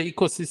تو میشه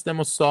اکوسیستم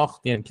رو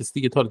ساخت؟ یعنی کسی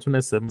دیگه تا حالا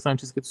تونسته مثلا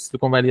چیزی که تو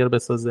سیلیکون ولی رو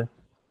بسازه؟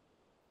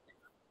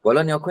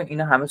 والا نیا کن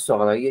اینا همه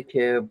سوالاییه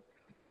که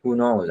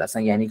گوناز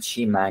اصلا یعنی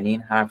چی، معنی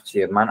این حرف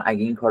چیه. من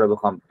اگه این کارو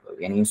بخوام،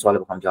 یعنی این سوالو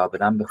بخوام جواب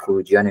بدم، به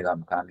خروجی‌ها نگاه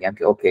میکنم، میگم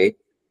که اوکی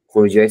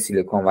پروژه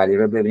سیلیکون ولی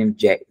رو ببینیم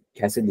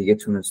کسی دیگه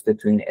تونسته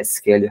تو این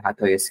اسکیل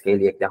حتی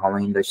اسکیل 1/10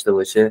 این داشته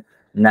باشه.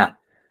 نه،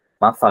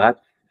 من فقط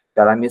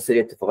دارم یه سری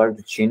اتفاقا رو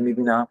تو چین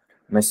میبینم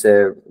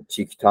مثل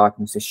تیک تاک،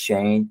 مثل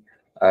شین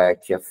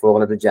که فوق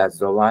العاده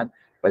جذابن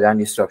و دارن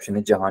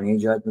دیسراپشن جهانی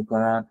ایجاد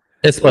میکنن.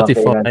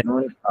 اسپاتیفای،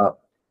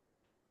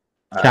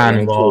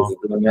 کانوا،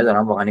 دنیا دارن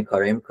واقعا این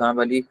کارایی میکنن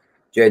ولی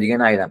جای دیگه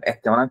ندیدم.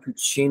 احتمالاً تو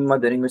چین ما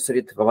داریم یه سری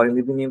اتفاقا رو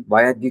میبینیم.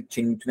 باید دید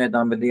چین میتونه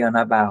ادامه بده یا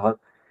نه. به هر حال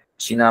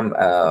چین هم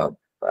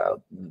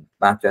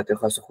محدودیت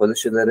خاص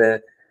خودش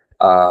داره.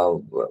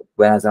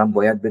 به نظرم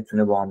باید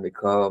بتونه با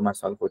آمریکا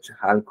مسائل خودش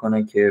حل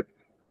کنه که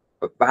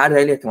به هر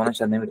دلیلی احتمالاً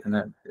شاید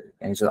نمیتونه،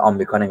 یعنی شاید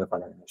آمریکا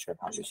نمیخواد مشکل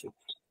حل بشه،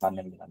 من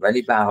نمیدونم.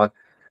 ولی به هر حال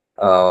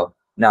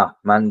نه،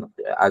 من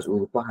از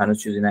اروپا هنوز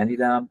چیزی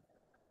ندیدم،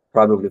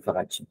 probably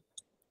فقط چین.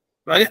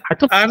 ولی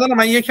اردلان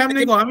من یکم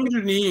نگاه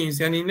همینجور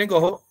نیست، یعنی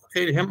نگاه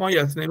خیلی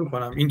حمایت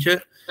نمی‌کنم.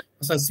 اینکه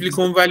مثلا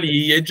سیلیکون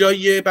ولی یه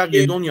جای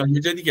بقیه دنیا یه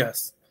جای دیگه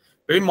است.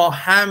 ببین ما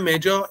همه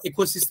جا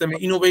اکوسیستم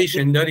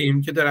اینویشن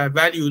داریم که داره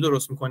ولیو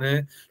درست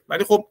میکنه،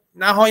 ولی خب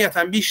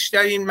نهایتا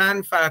بیشترین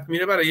منفعت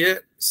میره برای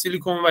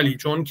سیلیکون ولی،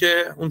 چون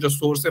که اونجا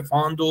سورس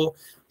فاند و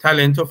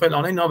تالنت و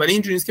فلان اینا. ولی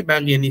اینجوری نیست که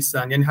بقیه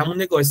نیستن، یعنی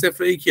همون نگاه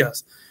 0-1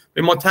 است.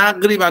 به ما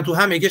تقریبا تو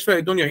همه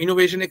کشورهای دنیا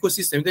اینویشن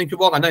اکوسیستم داریم که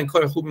واقعا این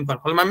کار خوب میکنن.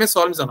 حالا من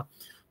مثال میزنم،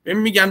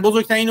 میگن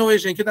بزرگترین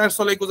اینویشن که در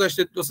سال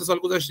گذشته 2-3 سال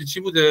گذشته چی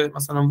بوده؟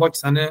 مثلا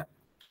واکسن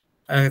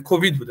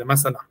کووید بوده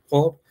مثلا.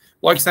 خب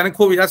واکسن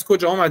کووید از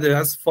کجا اومده؟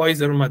 از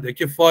فایزر اومده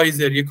که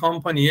فایزر یه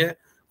کمپانی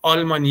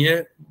آلمانی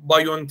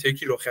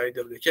بایونتکی رو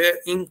خریده بوده که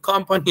این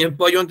کمپانی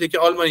بایونتک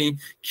آلمانی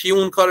کی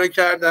اون کارو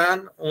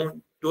کردن؟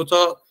 اون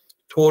دوتا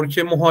ترک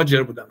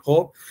مهاجر بودن.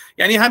 خب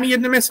یعنی همین یه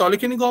مثالی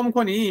که نگاه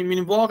می‌کنی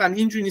می‌بینی واقعا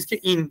اینجوری نیست که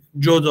این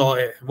جداه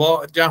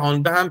و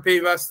جهان به هم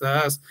پیوسته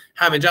است،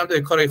 همه جمع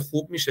داره کارای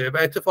خوب میشه. و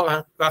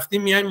اتفاقا وقتی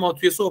میایم ما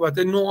توی صحبت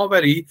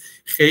نوآوری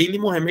خیلی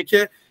مهمه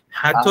که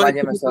حتی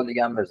یه مثال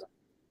دیگه هم بزن.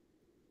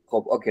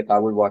 خب اوکی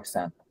قبول،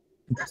 واکسن.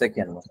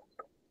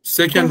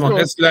 سکند وان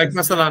اسلک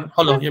مثلا.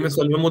 حالا یه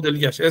مثال به مدل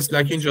گشت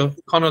اسلک اینجا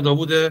کانادا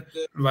بوده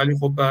ولی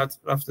خب بعد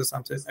رفته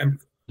سمت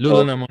امریکا.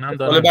 لولو نمونم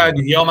دارم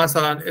بعدی یا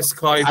مثلا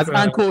اسکایپ از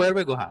ونکوور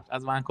بگو،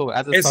 از ونکوور،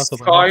 از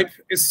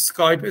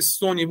اسکایپ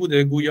استونی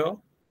بوده گویا،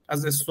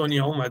 از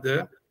استونیا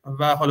اومده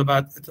و حالا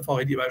بعد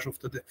اتفاقی دیگه براش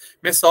افتاده.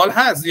 مثال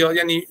هست یا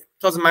یعنی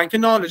تازه من که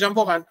نالجم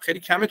واقعا خیلی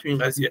کمه تو این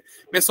قضیه،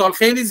 مثال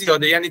خیلی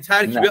زیاده. یعنی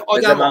ترکیب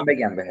آدم من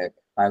بگم بهت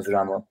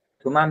منظورمو،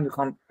 تو من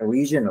میخوام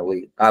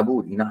ریجنالی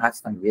قبول اینا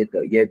هستن،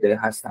 یه داره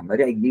هستن،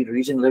 ولی اگه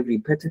ریجنال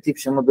ریپتیتیو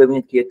شما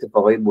ببینید که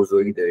اتفاقای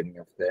بزرگی داره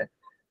میفته.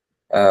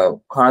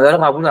 کانادا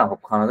رو قبول دارم. خب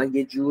کانادا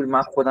یه جور،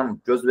 من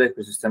خودم جزء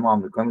اکوسیستم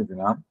آمریکا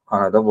میدونم.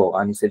 کانادا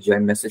واقعا یه جای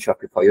مثل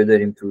شاپیفای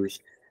داریم توش،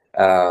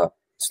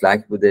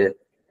 اسلک بوده.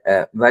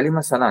 ولی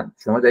مثلا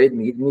شما دارید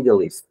میگید میدل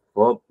ایست،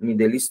 خب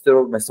میدل ایست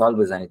رو مثال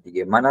بزنید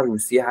دیگه. من از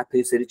روسیه حتی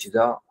یه سری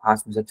چیزا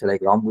هست مثل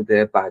تلگرام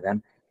بوده، بعداً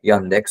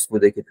یاندکس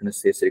بوده که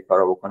تونسته یه سری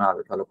کارا بکنه.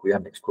 البته حالا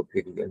یاندکس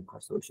کپی گوگل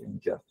می‌خواسته باشه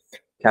اینجا.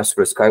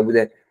 کاسپرسکای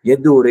بوده. یه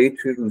دوره‌ای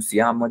توی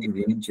روسیه هم ما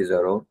دیدیم این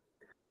چیزا رو.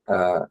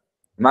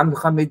 من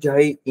میخوام یه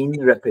جایی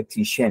این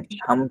رپتیشن،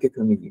 همون که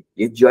تو میگی،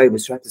 یه جایی به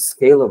صورت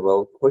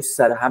اسکیلبل پشت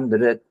سر هم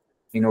داره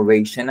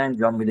اینویشن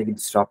انجام میده که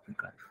دیسراپت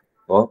میکنه.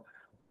 خب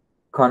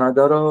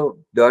کانادا رو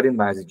داریم،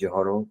 بعضی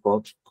جاها رو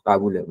خب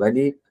قبوله،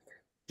 ولی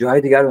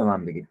جاهای دیگر رو به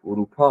من بگید.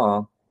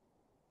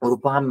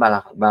 اروپا هم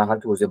به هر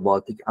حوزه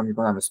بالتیک هم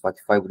میگم،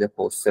 اسپاتیفای بوده،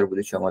 پوستر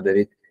بوده، شما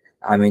دارید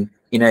همین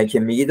اینایی که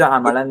میگید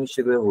عملا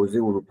میشه به حوزه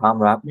اروپا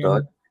هم ربط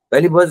داد.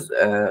 ولی باز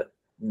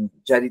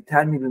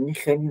جدیدتر میبینی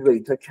خیلی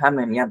ریتا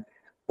کمه، میگم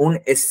اون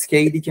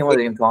اسکیلی که ما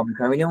داریم تو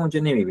آمریکا میبینیم اونجا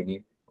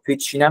نمیبینیم، توی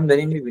چین هم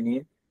داریم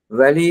میبینیم،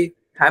 ولی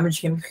همین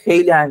که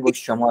خیلی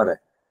انگشت شماره.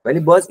 ولی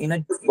باز اینا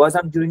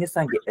بازم جوری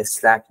نیستن که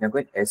اسلک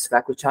نگید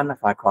اسلک رو چند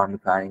نفر کار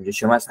میکنن اینجا.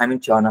 شما از همین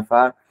 4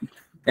 نفر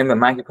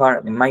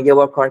من یه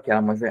بار کار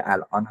کردم، مثلا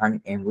الان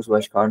همین امروز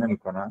باش کار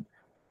نمیکنم.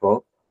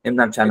 خب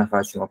نمیدونم چند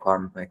نفر شما کار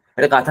میکنید،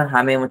 ولی قطعا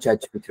همه ما چت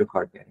جی پی تی رو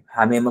کار کردیم،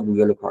 همه ما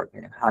گوگل رو کار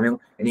کردیم،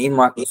 یعنی این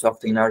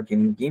مایکروسافت اینا رو که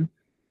میگیم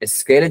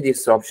اسکیل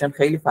دیسراپشن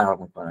خیلی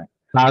فرق میکنه.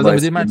 لازم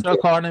بدید من چرا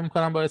کار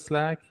نمیکنم با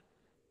اسلک؟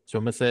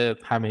 چون مثل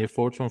همه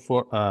فورچون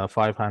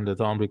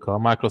 500 آمریکا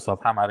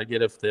مایکروسافت همه رو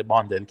گرفته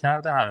باندل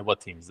کرده، همه با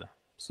تیمز.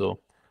 So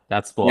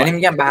that's why. یعنی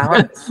میگم به هر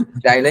حال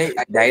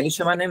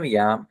دلیلش من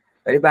نمیگم،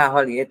 ولی به هر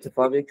حال یه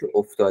اتفاقی که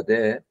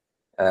افتاده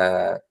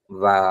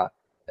و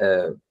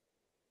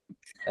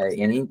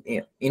یعنی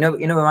اینو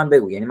به من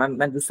بگو. یعنی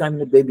من دوست دارم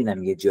اینو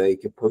ببینم یه جایی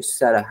که پشت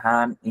سر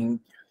هم این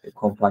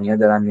کمپانی‌ها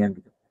دارن میان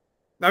بیرون.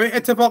 ببین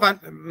اتفاقا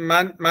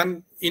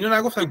من اینو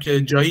نگفتم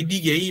که جای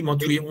دیگه ای ما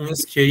توی اون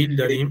اسکیل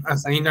داریم،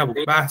 اصلا این نبود.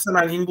 بحث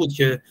من این بود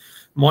که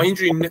ما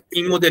اینجوری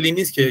این مدلی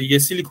نیست که یه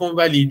سیلیکون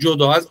ولی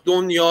جدا از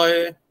دنیا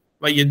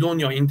و یه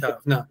دنیا این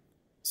طرف. نه،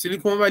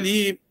 سیلیکون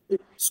ولی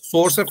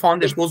سورس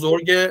فاندش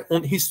بزرگه،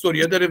 اون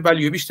هیستوریا داره،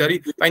 ولیو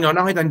بیشتری و اینا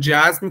نهایتاً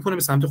جذب میکنه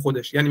به سمت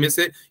خودش. یعنی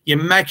مثل یه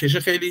مکش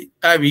خیلی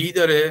قوی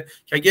داره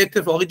که اگه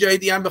اتفاقی جای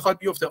دیگه هم بخواد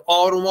بیفته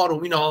آروم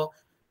آروم اینا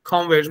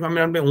کانورژ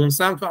میرن به اون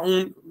سمت و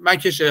اون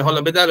مکشه،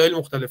 حالا به دلایل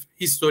مختلف،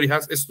 هیستوری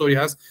هست، استوری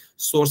هست،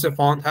 سورس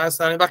فاند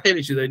هست و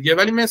خیلی چیزای دیگه.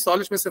 ولی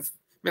مثالش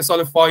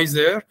مثال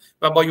فایزر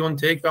و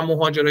بایونتک و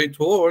مهاجرای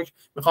ترک،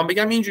 میخوام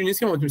بگم اینجوری نیست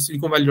که ما بتونیم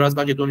سیلیکون ولی رو از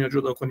بقیه دنیا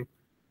جدا کنیم.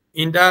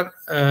 این در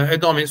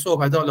ادامه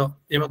صحبت حالا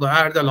یه مقدار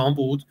اردلان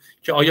بود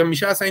که آیا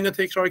میشه اصلا اینو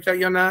تکرار کرد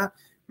یا نه.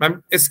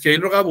 من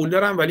اسکیل رو قبول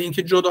دارم ولی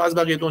اینکه جدا از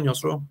بقیه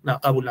دنیاست رو نه،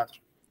 قبول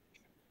ندارم.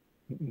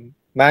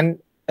 من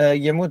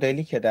یه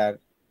مدلی که در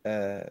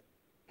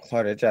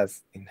خارج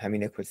از این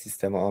همین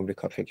اکوسیستم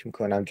آمریکا فکر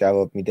میکنم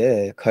جواب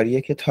میده،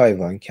 کاریه که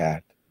تایوان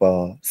کرد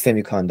با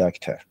سمی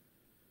کانداکتور.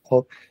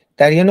 خب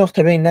در یه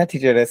نقطه به این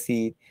نتیجه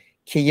رسید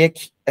که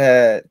یک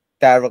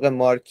در واقع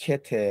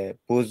مارکت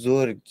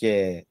بزرگ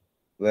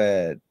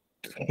و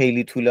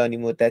خیلی طولانی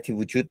مدتی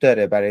وجود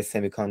داره برای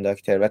سمی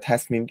کانداکتور و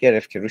تصمیم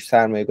گرفت که روش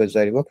سرمایه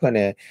گذاری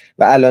بکنه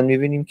و الان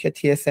میبینیم که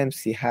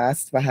TSMC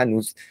هست و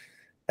هنوز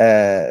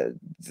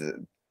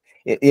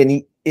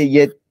یعنی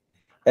یه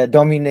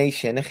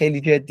دامینیشن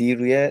خیلی جدی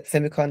روی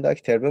سمی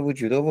کانداکتور به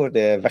وجود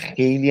آورده و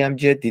خیلی هم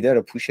جدی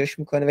داره پوشش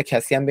میکنه و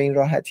کسی هم به این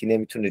راحتی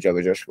نمیتونه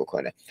جابجاش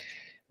بکنه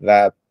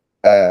و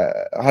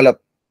حالا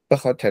به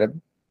خاطر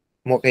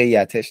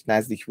موقعیتش،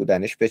 نزدیک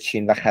بودنش به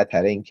چین و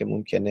خطر این که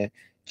ممکنه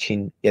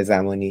چین یه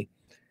زمانی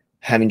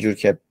همینجور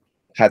که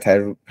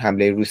خطر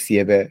حمله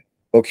روسیه به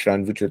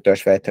اوکراین وجود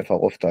داشت و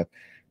اتفاق افتاد،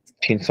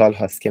 چین سال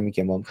هاست که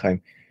میگه ما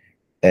میخوایم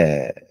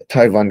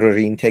تایوان رو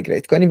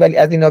ری-اینتگریت کنیم. ولی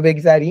از اینا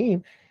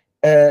بگذریم،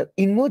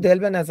 این مدل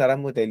به نظرم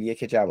مدلیه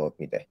که جواب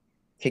میده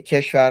که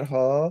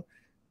کشورها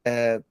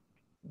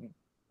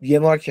یه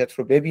مارکت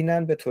رو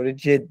ببینن به طور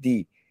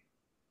جدی،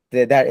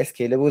 در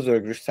اسکیل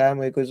بزرگ روش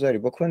سرمایه گذاری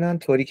بکنن،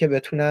 طوری که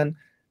بتونن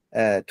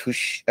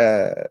توش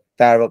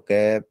در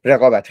واقع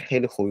رقابت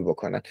خیلی خوبی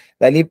بکنن.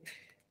 ولی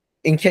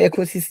اینکه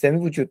اکوسیستمی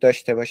وجود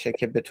داشته باشه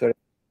که به طور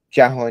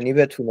جهانی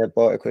بتونه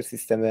با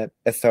اکوسیستم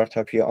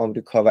استارتاپی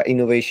آمریکا و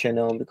اینویشن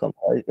آمریکا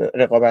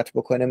رقابت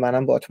بکنه،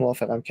 منم باهات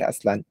موافقم که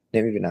اصلا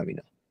نمیبینم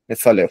اینا،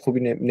 مثال خوبی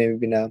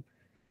نمیبینم.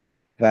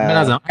 و من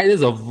ازم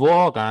علیرضا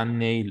واقعا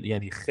نیل،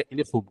 یعنی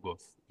خیلی خوب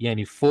گفت،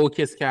 یعنی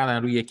فوکس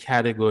کردن روی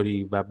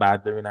کاتگوری و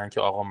بعد ببینن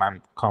که آقا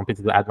من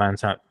کامپتیتیو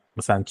ادوانتج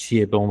مثلا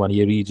چیه به عنوان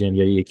یه ریجن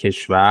یا یه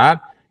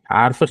کشور.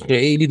 حرف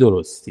خیلی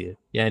درستیه،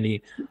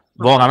 یعنی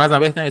واقعا ازم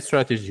بهترین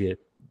استراتژیه،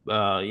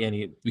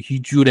 یعنی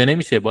هیچ جوره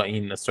نمیشه با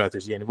این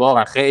استراتژی، یعنی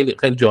واقعا خیلی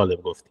خیلی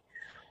جالب گفتی.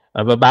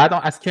 و بعد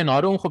از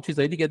کنار اون خب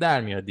چیزای دیگه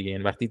در میاد دیگه.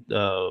 یعنی وقتی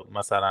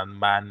مثلا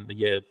من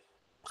یه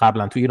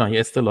قبلا تو ایران یه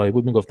اصطلاحی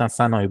بود میگفتن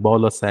صنایع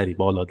بالا سری،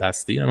 بالا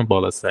دستی، یعنی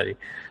بالا سری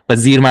و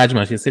زیر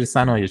مجموعش یه سری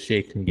صنایع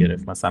شکل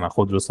میگرفت، مثلا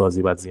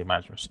خودروسازی بعد زیر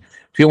مجموعش،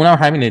 توی اونم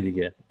همینه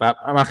دیگه. و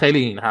من خیلی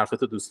این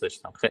حرفتو دوست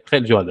داشتم،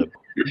 خیلی جالب.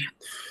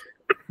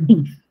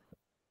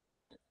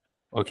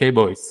 اوکی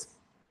بویز،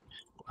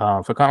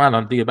 فکر کنم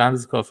الان دیگه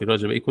بندز کافی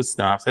راجع به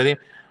اکوسیستم حرف زدیم.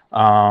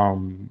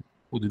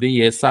 حدود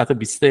 1 ساعت و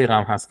 20 دقیقه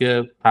هم هست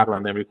که تقریبا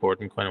داریم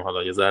ریکورد میکنیم.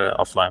 حالا یه ذره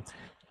آفلاین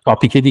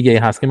تاپیک دیگه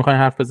هست که میخواین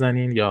حرف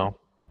بزنین یا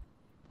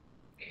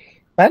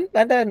من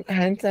در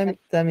همین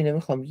زمینه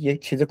میخوام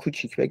یک چیز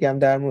کوچیک بگم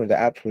در مورد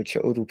اپروچ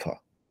اروپا.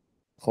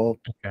 خب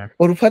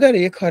اروپا داره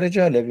یه کار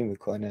جالبی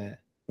میکنه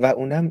و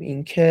اونم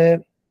این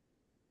که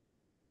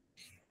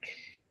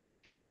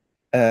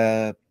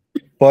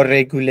با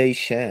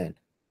رگولیشن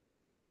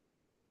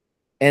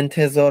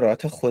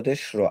انتظارات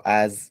خودش رو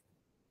از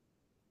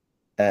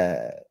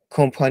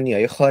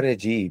کمپانی‌های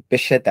خارجی به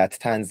شدت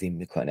تنظیم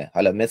میکنه.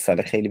 حالا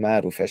مثال خیلی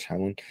معروفش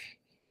همون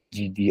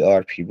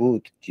GDRP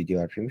بود.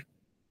 GDRP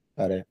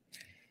آره.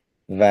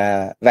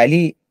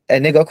 ولی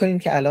نگاه کنیم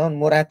که الان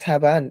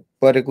مرتباً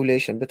با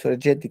رگولیشن به طور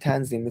جدی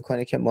تنظیم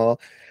میکنه که ما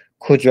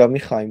کجا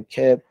میخوایم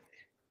که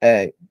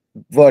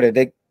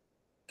وارد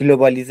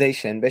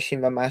گلوبالیزیشن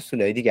بشیم و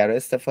محصولای دیگر رو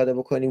استفاده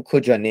بکنیم،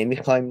 کجا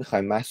نمیخوایم،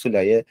 میخوایم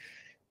محصولای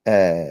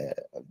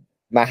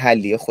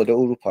محلی خود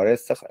اروپا رو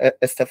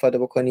استفاده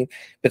بکنیم.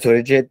 به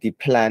طور جدی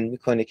پلان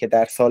میکنه که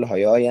در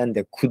سالهای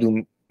آینده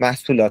کدوم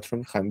محصولات رو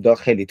میخوایم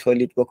داخلی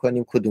تولید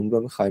بکنیم، کدوم رو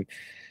میخوایم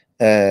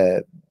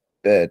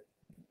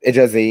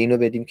اجازه اینو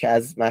بدیم که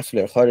از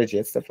محصول خارجی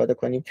استفاده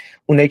کنیم.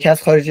 اونایی که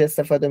از خارجی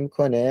استفاده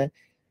میکنه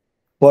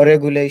با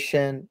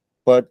رگولیشن،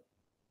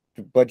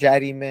 با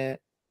جریمه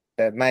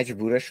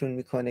مجبورشون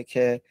میکنه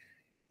که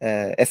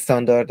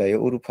استانداردهای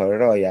اروپا رو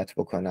رعایت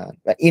بکنن.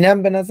 و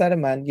اینم به نظر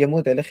من یه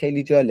مدل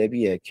خیلی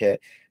جالبیه که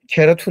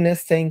چرا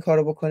تونسته این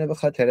کارو بکنه، به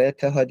خاطر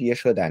اتحادیه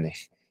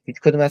شدنش. هیچ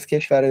کدوم از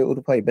کشورهای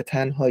اروپایی به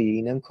تنهایی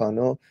این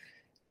امکانو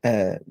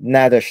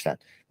نداشتن.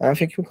 من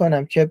فکر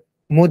میکنم که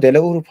مدل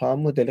اروپا هم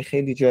مدل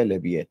خیلی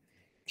جالبیه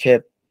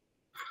که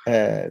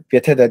یه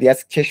تعدادی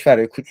از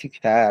کشورهای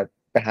کوچیک‌تر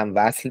به هم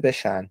وصل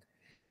بشن،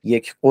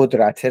 یک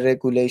قدرت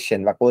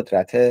رگولیشن و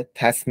قدرت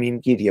تصمیم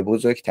گیری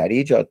بزرگتری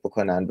ایجاد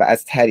بکنن و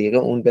از طریق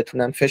اون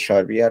بتونن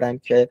فشار بیارن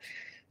که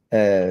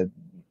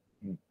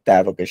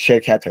در واقع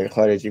شرکت‌های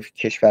خارجی،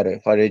 کشورهای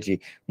خارجی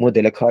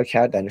مدل کار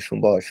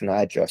کردنشون باهاشون رو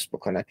ادجاست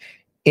بکنن.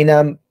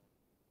 اینم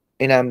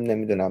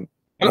نمیدونم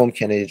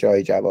ممکنه یه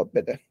جایی جواب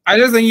بده.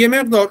 علیرضا یه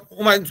مقدار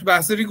اومدیم تو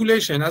بحث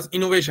ریگولیشن از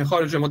اینویشن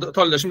خارج، ما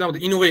تا داشتیم در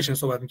مورد اینویشن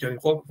صحبت می‌کردیم.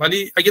 خب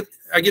ولی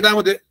اگه در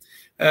مورد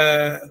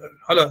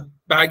حالا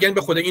برگردیم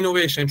به خود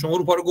اینویشن، چون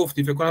اروپا رو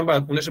گفتی فکر کنم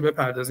بعد اونش رو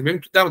بپردازیم.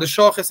 ببین در مورد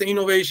شاخص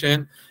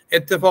اینویشن،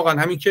 اتفاقا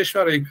همین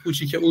کشورهای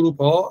کوچیک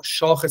اروپا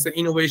شاخص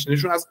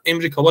اینویشنشون از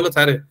امریکا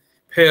بالاتره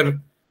پر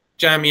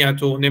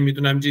جمعیت و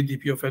نمیدونم جی دی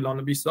پی و فلان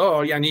و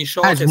بیسار. یعنی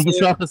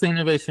شاخص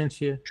اینویشن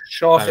چیه؟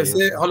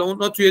 شاخص حالا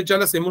اون توی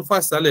جلسه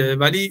مفصله،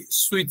 ولی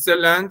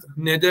سوئیتزرلند،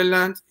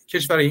 ندرلند،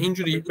 کشورهای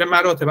اینجوری به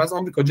مراتب از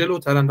آمریکا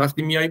جلوترن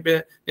وقتی میای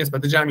به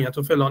نسبت جمعیت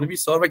و فلان و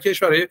بیسار، و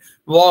کشورهای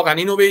واقعا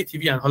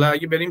اینوویتیوین. حالا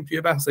اگه بریم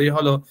توی بحثای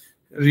حالا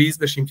ریز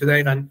بشیم که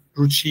دقیقاً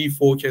رو چی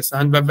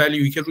فوکسن و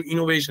ولیوی که رو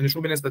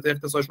اینویشنشون به نسبت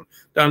اقتصادشون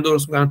دارن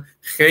درست میکنن،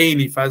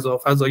 خیلی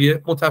فضای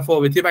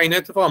متفاوتی و این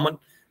اتفاقا من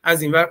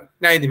از این ور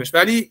ندیدیمش.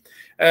 ولی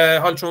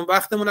حالا چون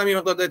وقتمون هم یه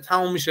مقدار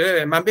تموم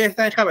میشه، من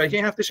بهترین خبری که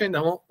این هفته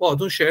شنیدم و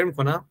باهاتون شیر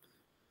میکنم،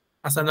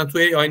 اصلا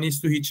توی ای آی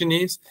نیست، تو هیچی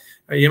نیست،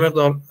 یه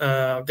مقدار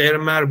غیر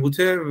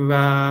مربوطه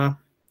و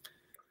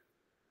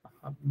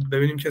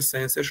ببینیم که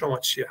سنس شما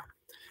چیه.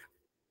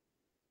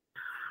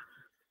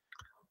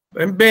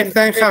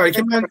 بهترین خبری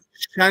که من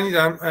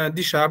شنیدم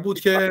دیشب بود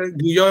که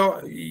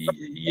گویا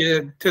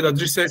یه تعداد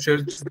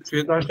ریسرچر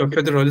توی دانشگاه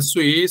فدرال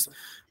سوئیس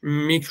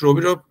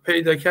میکروبی رو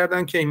پیدا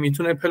کردن که این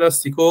میتونه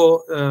پلاستیکو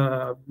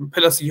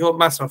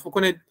مصرف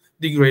کنه،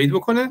 دیگرید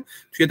بکنه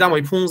توی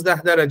دمای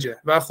 15 درجه.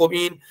 و خب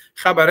این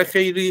خبر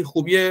خیلی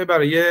خوبیه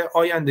برای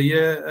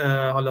آینده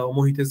حالا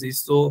محیط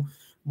زیست و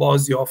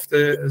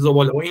بازیافت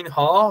زباله و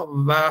اینها.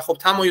 و خب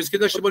تمایزی که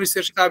داشته با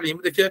ریسرچ قبلی این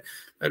بوده که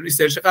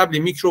ریسرچ قبلی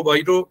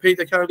میکروبایی رو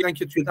پیدا کردن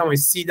که توی دمای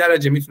 30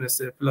 درجه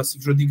میتونسته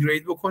پلاستیک رو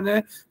دیگرید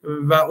بکنه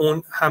و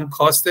اون هم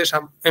کاستش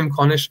هم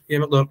امکانش یه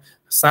مقدار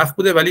سخت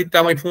بوده، ولی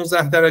دمای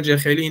 15 درجه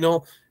خیلی اینو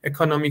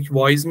اکانومیک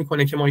وایز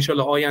میکنه که ما ان شاء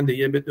الله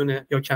آینده بدون یا